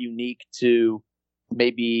Midwest, unique to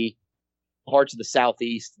maybe parts of the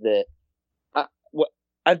Southeast. That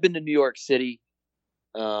I've been to New York City.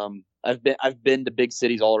 I've been to big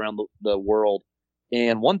cities all around the world,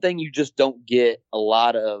 and one thing you just don't get a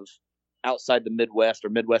lot of outside the Midwest or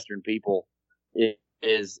Midwestern people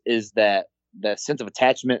is that sense of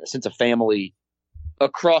attachment, a sense of family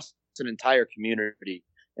across an entire community.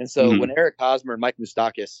 And so when Eric Hosmer and Mike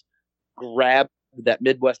Moustakas grabbed that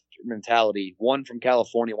Midwestern mentality, one from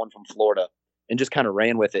California, one from Florida, and just kind of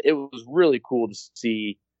ran with it, it was really cool to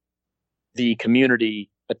see the community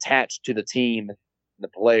attached to the team, the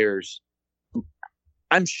players.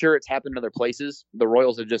 I'm sure it's happened in other places. The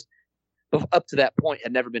Royals have just, up to that point,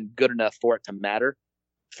 had never been good enough for it to matter.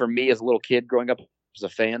 For me as a little kid growing up as a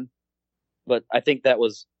fan. But I think that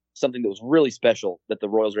was something that was really special that the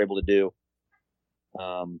Royals were able to do.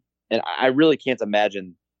 And I really can't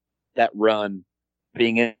imagine that run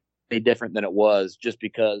being any different than it was, just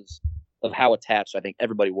because of how attached I think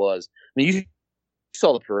everybody was. I mean, you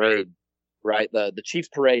saw the parade, right? The Chiefs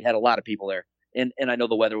parade had a lot of people there. And I know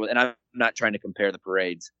the weather was, and I'm not trying to compare the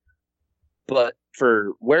parades, but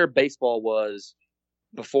for where baseball was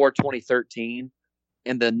before 2013,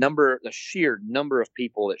 and the sheer number of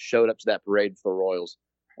people that showed up to that parade for the Royals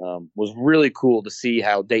was really cool to see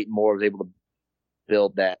how Dayton Moore was able to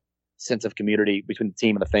build that sense of community between the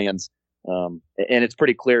team and the fans. And it's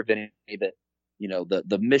pretty clear, Vinny, that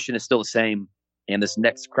the mission is still the same, and this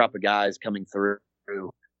next crop of guys coming through.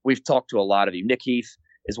 We've talked to a lot of you. Nick Heath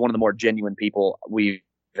is one of the more genuine people we've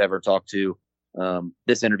ever talked to.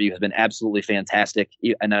 This interview has been absolutely fantastic,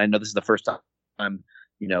 and I know this is the first time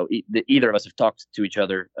either of us have talked to each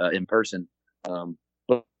other in person.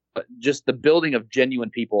 But just the building of genuine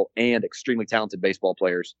people and extremely talented baseball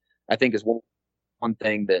players, I think, is one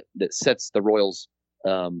thing that sets the Royals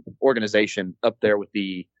organization up there with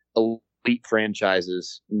the elite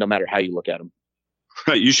franchises, no matter how you look at them.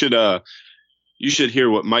 Right. You should hear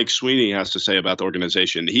what Mike Sweeney has to say about the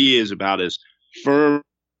organization. He is about as firm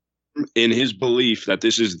in his belief that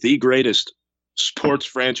this is the greatest sports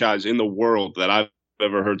franchise in the world that I've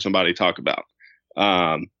ever heard somebody talk about.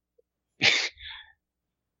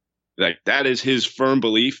 Like, that is his firm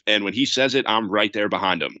belief, and when he says it, I'm right there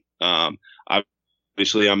behind him.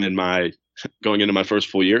 Obviously, I'm going into my first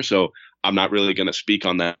full year, so I'm not really going to speak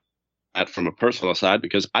on that from a personal side,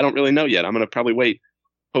 because I don't really know yet. I'm going to probably wait,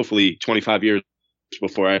 hopefully, 25 years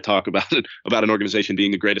before I talk about an organization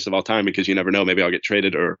being the greatest of all time, because you never know, maybe I'll get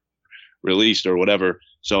traded or released or whatever.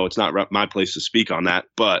 So it's not my place to speak on that.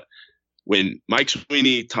 But when Mike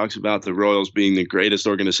Sweeney talks about the Royals being the greatest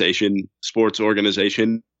sports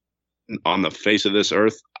organization on the face of this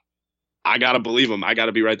earth, I got to believe him. I got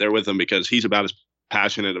to be right there with him, because he's about as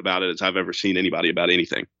passionate about it as I've ever seen anybody about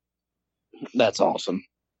anything. That's awesome.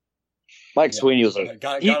 Mike Sweeney was a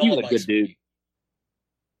good dude.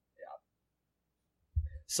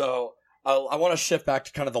 So I want to shift back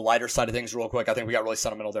to kind of the lighter side of things real quick. I think we got really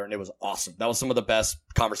sentimental there, and it was awesome. That was some of the best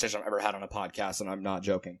conversation I've ever had on a podcast, and I'm not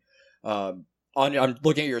joking. I'm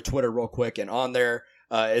looking at your Twitter real quick, and on there,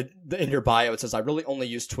 in your bio, it says, "I really only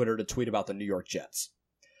use Twitter to tweet about the New York Jets."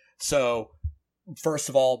 So, first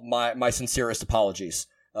of all, my sincerest apologies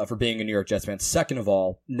for being a New York Jets fan. Second of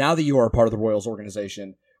all, now that you are a part of the Royals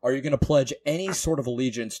organization, are you going to pledge any sort of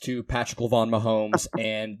allegiance to Patrick LaVon Mahomes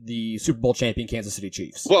and the Super Bowl champion Kansas City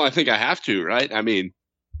Chiefs? Well, I think I have to, right? I mean,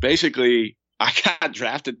 basically, I got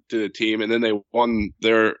drafted to the team, and then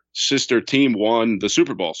their sister team won the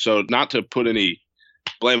Super Bowl. So not to put any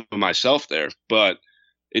blame on myself there, but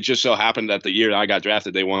it just so happened that the year I got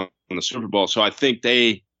drafted, they won the Super Bowl. So I think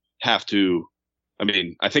I have to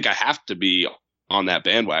be on that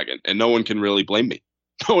bandwagon, and no one can really blame me.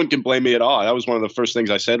 No one can blame me at all. That was one of the first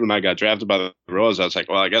things I said when I got drafted by the Royals. I was like,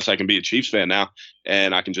 well, I guess I can be a Chiefs fan now,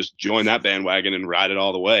 and I can just join that bandwagon and ride it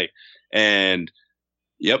all the way. And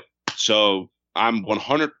yep. So I'm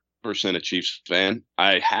 100% a Chiefs fan.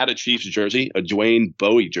 I had a Chiefs jersey, a Dwayne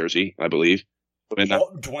Bowie jersey, I believe.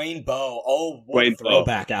 Dwayne Bowe. Oh, what a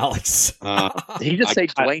throwback, Alex. Did he just say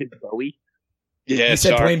Dwayne Bowie? Yeah, he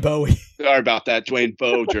said Dwayne Bowie. Sorry about that, Dwayne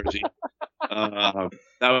Bowe jersey.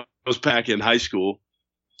 That was back in high school.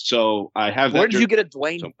 So I have that. Where did you get a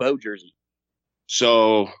Dwayne Bowe jersey?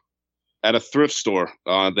 So at a thrift store,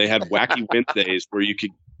 they had Wacky Wednesdays where you could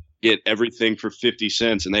get everything for 50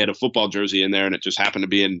 cents, and they had a football jersey in there, and it just happened to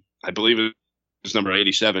be in, I believe it is number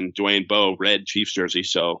 87, Dwayne Bowe, red Chiefs jersey.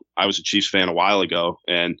 So I was a Chiefs fan a while ago.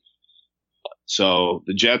 And so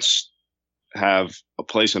the Jets have a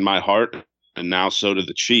place in my heart, and now so do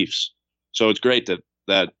the Chiefs. So it's great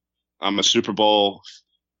that I'm a Super Bowl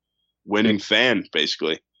winning fan,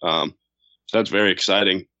 basically. So that's very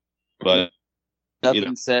exciting. But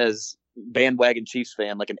nothing says bandwagon Chiefs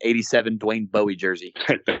fan like an 87 Dwayne Bowe jersey.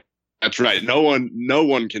 That's right. No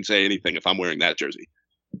one can say anything if I'm wearing that jersey.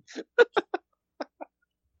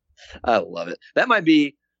 I love it. That might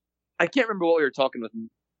be. I can't remember what we were talking with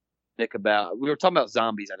Nick about. We were talking about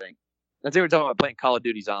zombies, I think. I think we were talking about playing Call of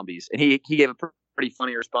Duty Zombies, and he gave a pretty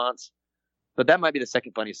funny response. But that might be the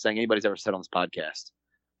second funniest thing anybody's ever said on this podcast.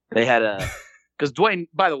 They had because Dwayne.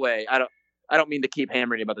 By the way, I don't mean to keep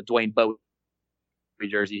hammering about the Dwayne Bowe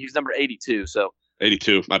jersey. He's number 82. So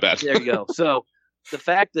 82. My bad. There you go. So the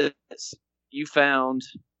fact that you found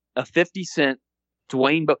a 50-cent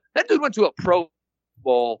Dwayne Bowe, that dude went to a Pro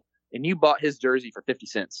Bowl, and you bought his jersey for 50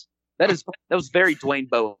 cents. That was very Dwayne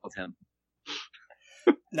Bowe of him.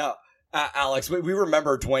 Now, Alex, we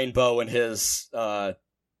remember Dwayne Bowe and his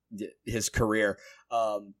career,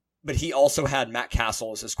 but he also had Matt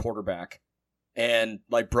Castle as his quarterback, and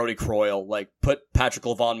like Brody Croyle, like put Patrick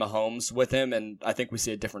LaVon Mahomes with him, and I think we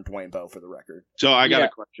see a different Dwayne Bowe for the record. So I got a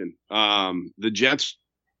question. The Jets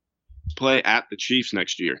play at the Chiefs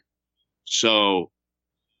next year, so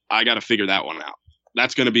I got to figure that one out.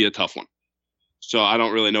 That's going to be a tough one. So I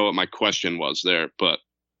don't really know what my question was there, but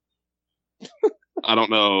I don't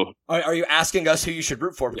know. Are you asking us who you should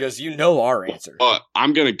root for? Because you know our answer.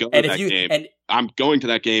 I'm going to go to that game. I'm going to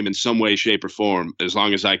that game in some way, shape, or form as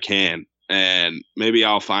long as I can. And maybe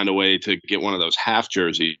I'll find a way to get one of those half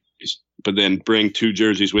jerseys, but then bring two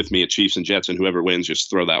jerseys with me at Chiefs and Jets, and whoever wins, just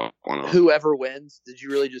throw that one on. Whoever wins? Did you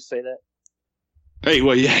really just say that? Hey,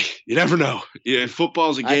 well, yeah, you never know. Yeah,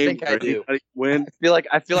 football's a game. I think I do. Win.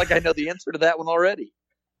 I feel like I know the answer to that one already.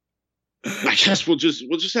 I guess we'll just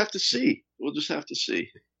have to see. We'll just have to see.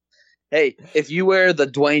 Hey, if you wear the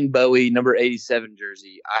Dwayne Bowe number 87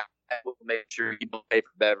 jersey, I will make sure you don't pay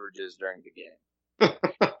for beverages during the game.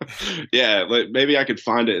 Yeah, maybe I could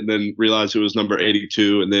find it and then realize it was number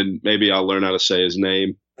 82, and then maybe I'll learn how to say his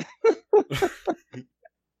name.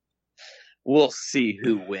 We'll see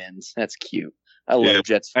who wins. That's cute. I love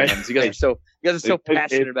Jets fans. You guys are so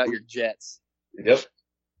passionate about your Jets. Yep.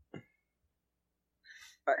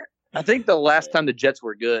 I think the last time the Jets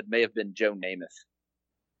were good may have been Joe Namath.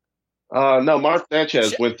 No, Mark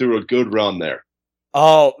Sanchez went through a good run there.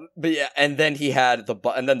 Oh, but yeah, and then he had the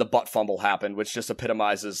butt fumble happened, which just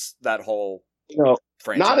epitomizes that whole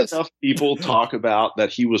franchise. Not enough people talk about that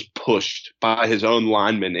he was pushed by his own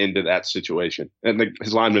lineman into that situation, and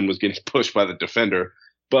his lineman was getting pushed by the defender.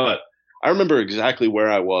 But I remember exactly where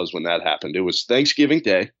I was when that happened. It was Thanksgiving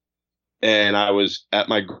Day, and I was at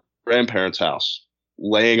my grandparents' house,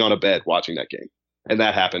 laying on a bed watching that game. And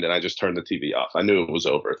that happened, and I just turned the TV off. I knew it was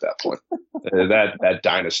over at that point. That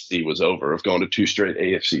dynasty was over of going to 2 straight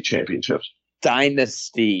AFC championships.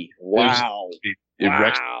 Dynasty. Wow.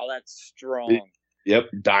 Wow, that's strong. Yep,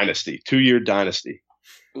 dynasty. 2-year dynasty.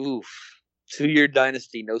 Oof. 2-year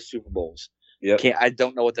dynasty, no Super Bowls. Yep. I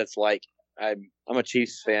don't know what that's like. I'm a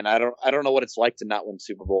Chiefs fan. I don't know what it's like to not win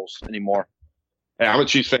Super Bowls anymore. Hey, I'm a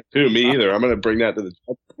Chiefs fan too. Me either. I'm going to bring that to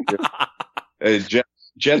the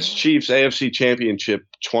Jets Chiefs AFC Championship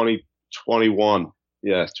 2021.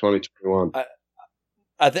 Yeah, 2021.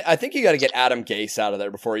 I think you got to get Adam Gase out of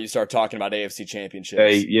there before you start talking about AFC championships.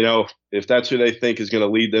 Hey, if that's who they think is going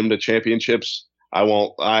to lead them to championships,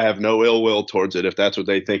 I have no ill will towards it if that's what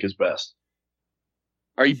they think is best.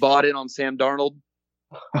 Are you bought in on Sam Darnold?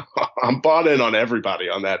 I'm bought in on everybody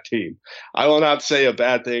on that team. I will not say a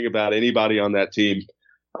bad thing about anybody on that team.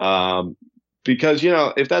 Because,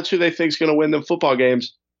 if that's who they think is going to win them football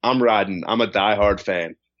games, I'm riding. I'm a diehard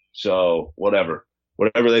fan. So whatever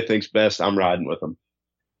they think's best, I'm riding with them.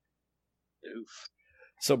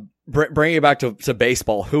 So bringing it back to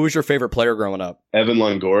baseball, who was your favorite player growing up? Evan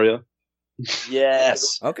Longoria.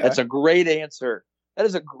 Yes. Okay. That's a great answer. That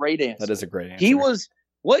is a great answer.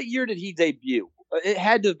 What year did he debut? It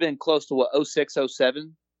had to have been close to 06,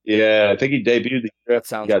 07? Yeah, I think he debuted the year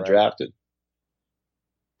he got drafted.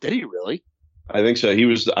 Did he really? I think so.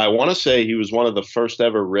 I want to say he was one of the first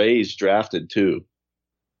ever Rays drafted too,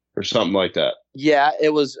 or something like that. Yeah, it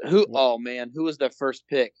was who was their first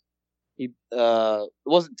pick? It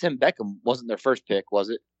wasn't Tim Beckham, wasn't their first pick, was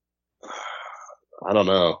it? I don't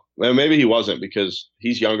know. Well, maybe he wasn't because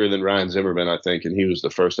he's younger than Ryan Zimmerman, I think, and he was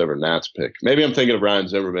the first ever Nats pick. Maybe I'm thinking of Ryan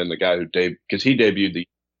Zimmerman, the guy who because he debuted the.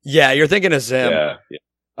 Yeah, you're thinking of Zim. Yeah.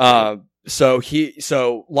 So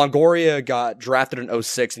Longoria got drafted in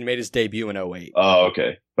 06 and he made his debut in 08. Oh,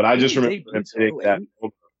 okay. But I just remember him hitting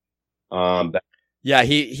that. Yeah,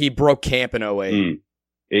 he broke camp in 08.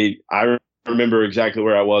 I remember exactly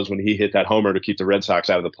where I was when he hit that homer to keep the Red Sox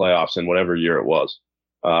out of the playoffs in whatever year it was.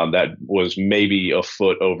 That was maybe a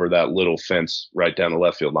foot over that little fence right down the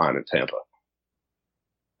left field line in Tampa.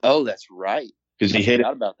 Oh, that's right. Because he hit it.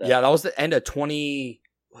 About that. Yeah, that was the end of 20.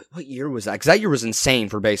 What year was that? Because that year was insane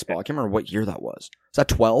for baseball. I can't remember what year that was. Was that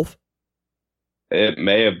 12? It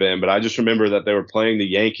may have been, but I just remember that they were playing the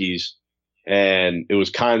Yankees, and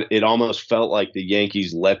it almost felt like the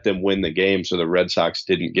Yankees let them win the game so the Red Sox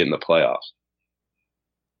didn't get in the playoffs.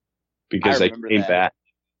 Because they came back.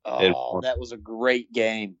 Oh, that was a great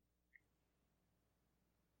game.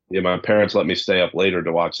 Yeah, my parents let me stay up later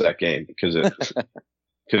to watch that game because I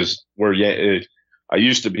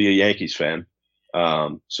used to be a Yankees fan.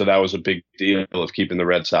 So that was a big deal of keeping the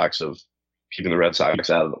Red Sox out of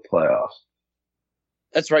the playoffs.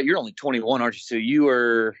 That's right. You're only 21, aren't you? So you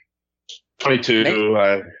were 22.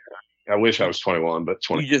 I wish I was 21, but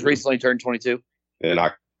 22. You just recently turned 22 in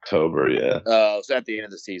October. Yeah. So at the end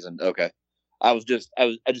of the season. Okay. I just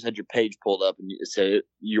had your page pulled up and it said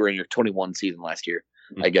you were in your 21 season last year.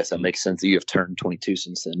 Mm-hmm. I guess that makes sense that you have turned 22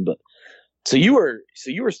 since then. But so you were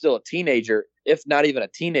still a teenager, if not even a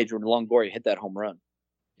teenager, when Longoria hit that home run.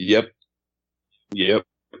 Yep.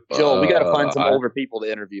 Joel, we got to find some older people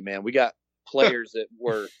to interview, man. We got players that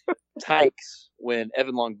were tykes when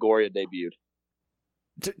Evan Longoria debuted.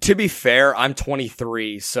 To be fair, I'm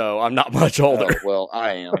 23, so I'm not much older. Oh, well,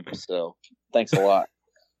 I am, so thanks a lot.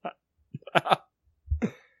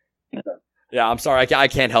 Yeah, I'm sorry. I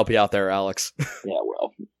can't help you out there, Alex. Yeah,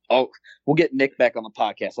 well, we'll get Nick back on the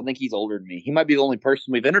podcast. I think he's older than me. He might be the only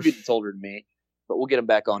person we've interviewed that's older than me, but we'll get him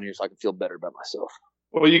back on here so I can feel better about myself.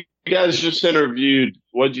 Well, you guys just interviewed,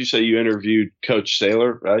 what did you say? You interviewed Coach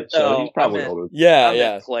Saylor, right? So he's probably older.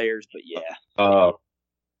 Yeah. Players, but yeah.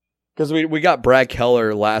 Because we got Brad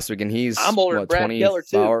Keller last week, and he's I'm older than Brad Keller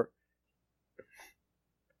too. Hour.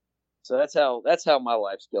 So that's how my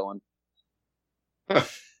life's going.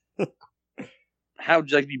 How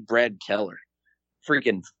would you like to be Brad Keller?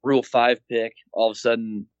 Freaking Rule 5 pick. All of a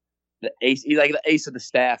sudden, he's like the ace of the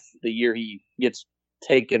staff the year he gets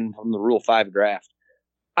taken from the Rule 5 draft.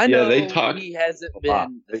 I know he hasn't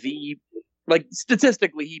been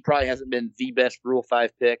statistically, he probably hasn't been the best Rule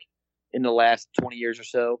 5 pick in the last 20 years or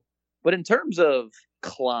so. But in terms of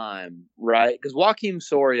climb, right? Because Joakim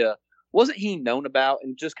Soria, wasn't he known about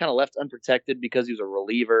and just kind of left unprotected because he was a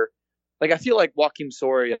reliever? Like, I feel like Joakim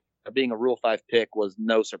Soria being a Rule 5 pick was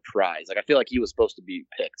no surprise. Like, I feel like he was supposed to be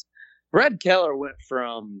picked. Brad Keller went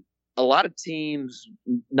from a lot of teams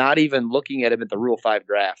not even looking at him at the Rule 5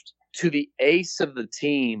 draft to the ace of the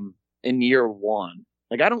team in year one.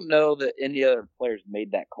 Like, I don't know that any other players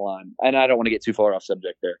made that climb. And I don't want to get too far off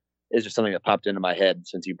subject there. It's just something that popped into my head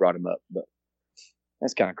since you brought him up. But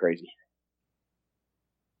that's kind of crazy.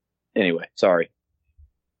 Anyway, sorry.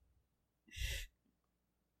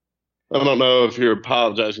 I don't know if you're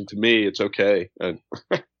apologizing to me. It's okay.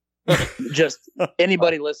 Just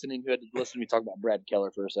anybody listening who had to listen to me talk about Brad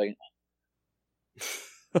Keller for a second.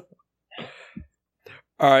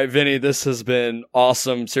 All right, Vinny, this has been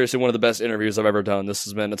awesome. Seriously, one of the best interviews I've ever done. This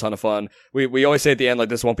has been a ton of fun. We always say at the end, like,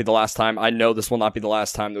 this won't be the last time. I know this will not be the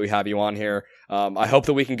last time that we have you on here. I hope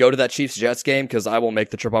that we can go to that Chiefs-Jets game because I will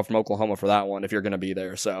make the trip up from Oklahoma for that one if you're going to be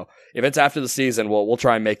there. So if it's after the season, we'll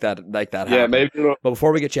try and make that happen. Yeah, maybe. But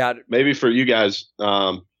before we get you out, maybe for you guys,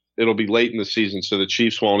 it'll be late in the season, so the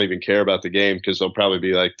Chiefs won't even care about the game because they'll probably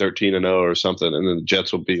be like 13-0 or something, and then the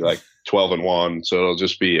Jets will be like 12-1. So it'll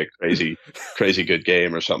just be a crazy good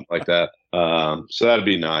game or something like that. So that'd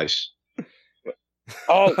be nice.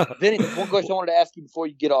 Oh, Vinny, one question I wanted to ask you before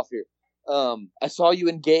you get off here. I saw you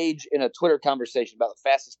engage in a Twitter conversation about the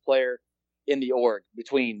fastest player in the org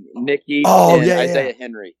between Nick Heath and Isaiah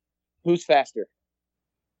Henry. Who's faster?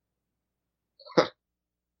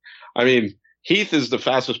 I mean, Heath is the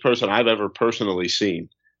fastest person I've ever personally seen.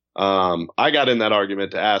 I got in that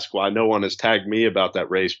argument to ask why no one has tagged me about that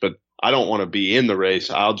race, but I don't want to be in the race.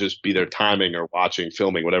 I'll just be there timing or watching,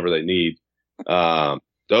 filming, whatever they need.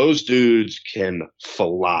 Those dudes can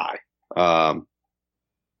fly.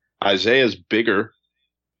 Isaiah's bigger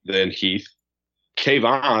than Heath.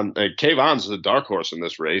 Kayvon's the dark horse in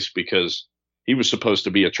this race because he was supposed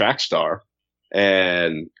to be a track star,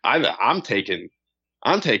 and I'm taking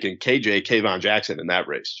Kayvon Jackson in that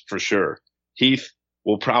race for sure. Heath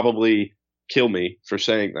will probably kill me for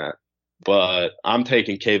saying that, but I'm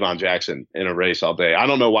taking Kayvon Jackson in a race all day. I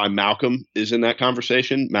don't know why Malcolm is in that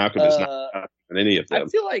conversation. Malcolm is not in any of them. I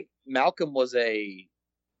feel like Malcolm was a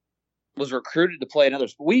was recruited to play another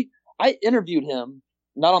sport. I interviewed him,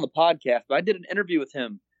 not on the podcast, but I did an interview with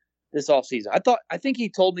him this offseason. I think he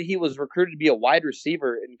told me he was recruited to be a wide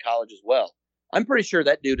receiver in college as well. I'm pretty sure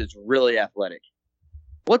that dude is really athletic.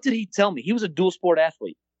 What did he tell me? He was a dual sport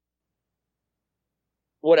athlete.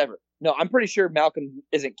 Whatever. No, I'm pretty sure Malcolm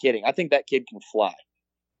isn't kidding. I think that kid can fly.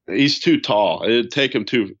 He's too tall. It'd take him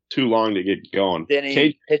too long to get going.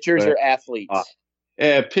 Pitchers are athletes.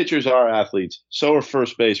 Yeah, pitchers are athletes. So are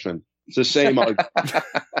first basemen. It's the same argument.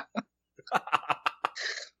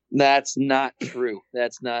 That's not true.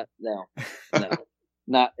 That's not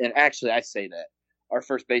not. And actually, I say that our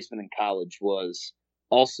first baseman in college was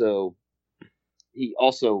also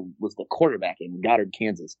was the quarterback in Goddard,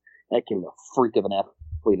 Kansas. That kid was a freak of an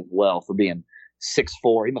athlete as well for being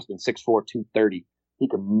 6'4". He must have been 6'4", 230. He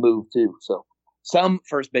can move too. So some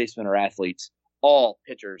first basemen are athletes. All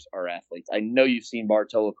pitchers are athletes. I know you've seen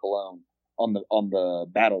Bartolo Colon on the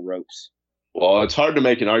battle ropes. Well, it's hard to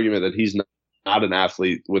make an argument that he's not an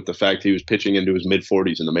athlete with the fact he was pitching into his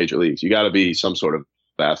mid-40s in the major leagues. You got to be some sort of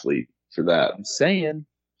athlete for that. I'm saying.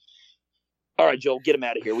 All right, Joel, get him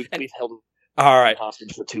out of here. We've held all right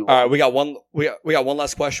hostage for too long. All right, we got one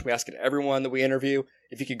last question. We ask it to everyone that we interview.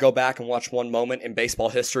 If you could go back and watch one moment in baseball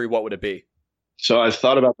history, what would it be? So I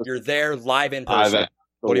thought about this. You're there live in person. I've asked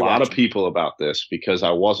a lot of people about this because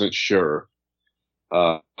I wasn't sure.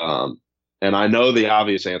 And I know the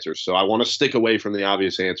obvious answers, so I want to stick away from the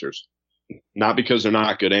obvious answers. Not because they're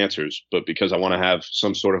not good answers, but because I want to have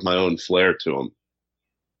some sort of my own flair to them.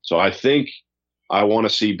 So I think I want to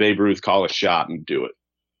see Babe Ruth call a shot and do it.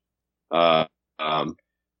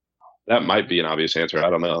 That might be an obvious answer. I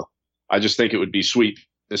don't know. I just think it would be sweet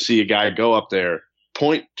to see a guy go up there,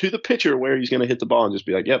 point to the pitcher where he's going to hit the ball and just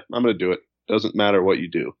be like, yep, I'm going to do it. Doesn't matter what you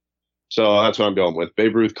do. So that's what I'm going with.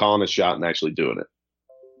 Babe Ruth calling a shot and actually doing it.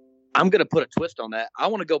 I'm going to put a twist on that. I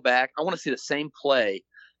want to go back. I want to see the same play,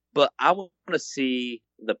 but I want to see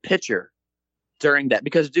the pitcher during that.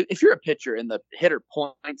 Because if you're a pitcher and the hitter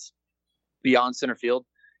points beyond center field,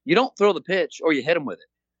 you don't throw the pitch or you hit him with it.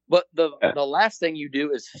 But the last thing you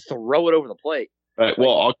do is throw it over the plate. Right.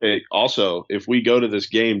 Well, okay. Also, if we go to this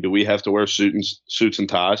game, do we have to wear suits and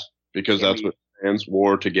ties? Because that's what fans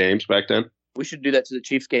wore to games back then. We should do that to the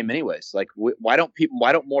Chiefs game anyways. Like, why don't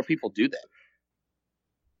more people do that?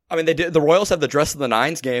 I mean, they did. The Royals have the dress of the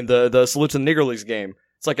Nines game, the Salutes and Negro Leagues game.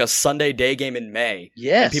 It's like a Sunday day game in May.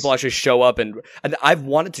 Yes. And people actually show up, and I've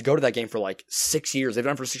wanted to go to that game for like 6 years. They've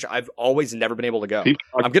done it for 6 years. I've always never been able to go.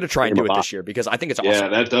 I'm going to try and do it this year because I think it's awesome. Yeah,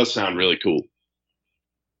 that does sound really cool.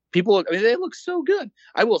 People, I mean, they look so good.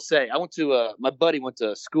 I will say, I went to, my buddy went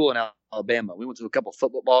to school in Alabama. We went to a couple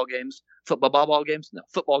football games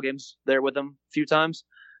there with them a few times.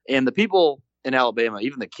 And the people in Alabama,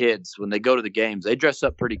 even the kids, when they go to the games, they dress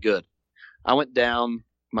up pretty good. I went down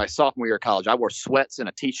my sophomore year of college. I wore sweats and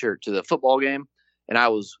a t-shirt to the football game, and I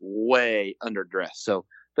was way underdressed. So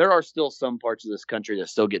there are still some parts of this country that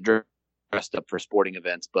still get dressed up for sporting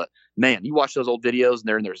events. But man, you watch those old videos,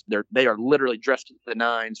 and they are literally dressed to the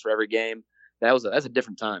nines for every game. That's a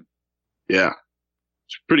different time. Yeah,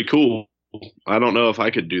 it's pretty cool. I don't know if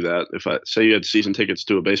I could do that. If I say you had season tickets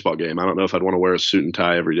to a baseball game, I don't know if I'd want to wear a suit and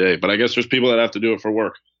tie every day. But I guess there's people that have to do it for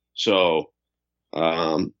work. So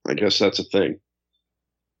I guess that's a thing.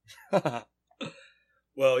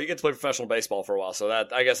 Well, you get to play professional baseball for a while, so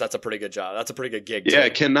I guess that's a pretty good job. That's a pretty good gig. Yeah,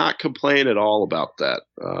 too. Cannot complain at all about that.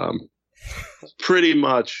 Pretty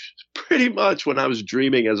much when I was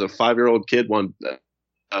dreaming as a 5-year-old kid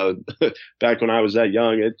back when I was that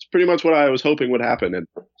young, it's pretty much what I was hoping would happen, and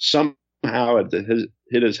somehow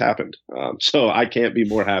it has happened. So I can't be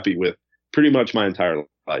more happy with pretty much my entire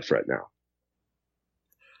life right now.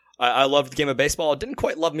 I loved the game of baseball. It didn't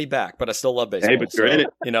quite love me back, but I still love baseball. Hey, but you're in it.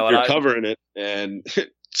 You know, you're covering it, and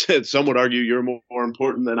some would argue you're more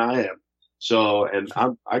important than I am. So, and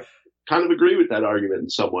I kind of agree with that argument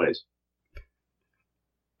in some ways.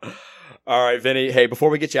 All right, Vinny. Hey,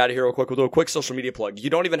 before we get you out of here real quick, we'll do a quick social media plug.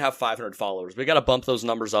 You don't even have 500 followers. We got to bump those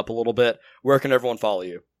numbers up a little bit. Where can everyone follow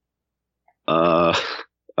you? I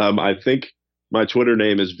think my Twitter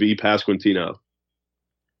name is V Pasquantino.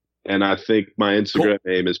 And I think my Instagram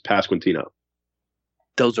name is Pasquantino.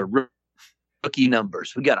 Those are rookie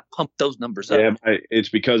numbers. We got to pump those numbers up. Yeah, it's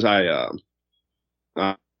because I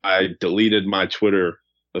deleted my Twitter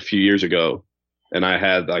a few years ago, and I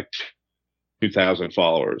had like 2,000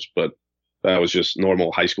 followers, but that was just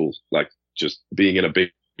normal high school, like just being in a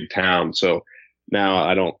big town. So now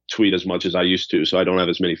I don't tweet as much as I used to, so I don't have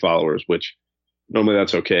as many followers, which normally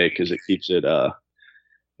that's okay because it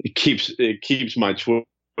keeps my Twitter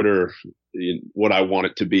what I want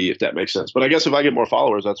it to be, if that makes sense. But I guess if I get more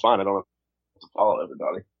followers, that's fine. I don't have to follow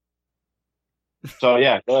everybody. So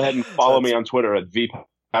yeah, go ahead and follow me on Twitter at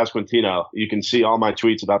 @VPasquantino. You can see all my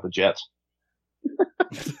tweets about the Jets.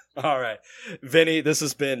 All right. Vinny, this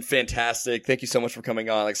has been fantastic. Thank you so much for coming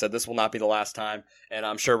on. Like I said, this will not be the last time, and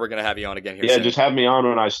I'm sure we're going to have you on again here soon. Yeah, just have me on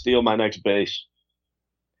when I steal my next base.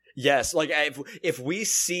 Yes, like if we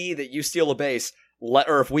see that you steal a base,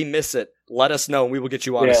 or if we miss it, let us know, and we will get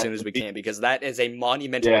you on as soon as we can, because that is a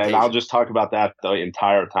monumental occasion. And I'll just talk about that the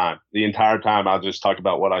entire time. The entire time, I'll just talk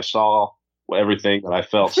about what I saw, everything that I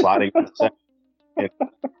felt sliding. And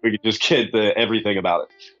we could just get everything about it.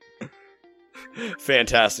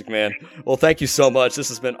 Fantastic, man. Well, thank you so much. This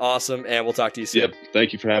has been awesome, and we'll talk to you soon. Yep.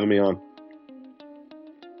 Thank you for having me on.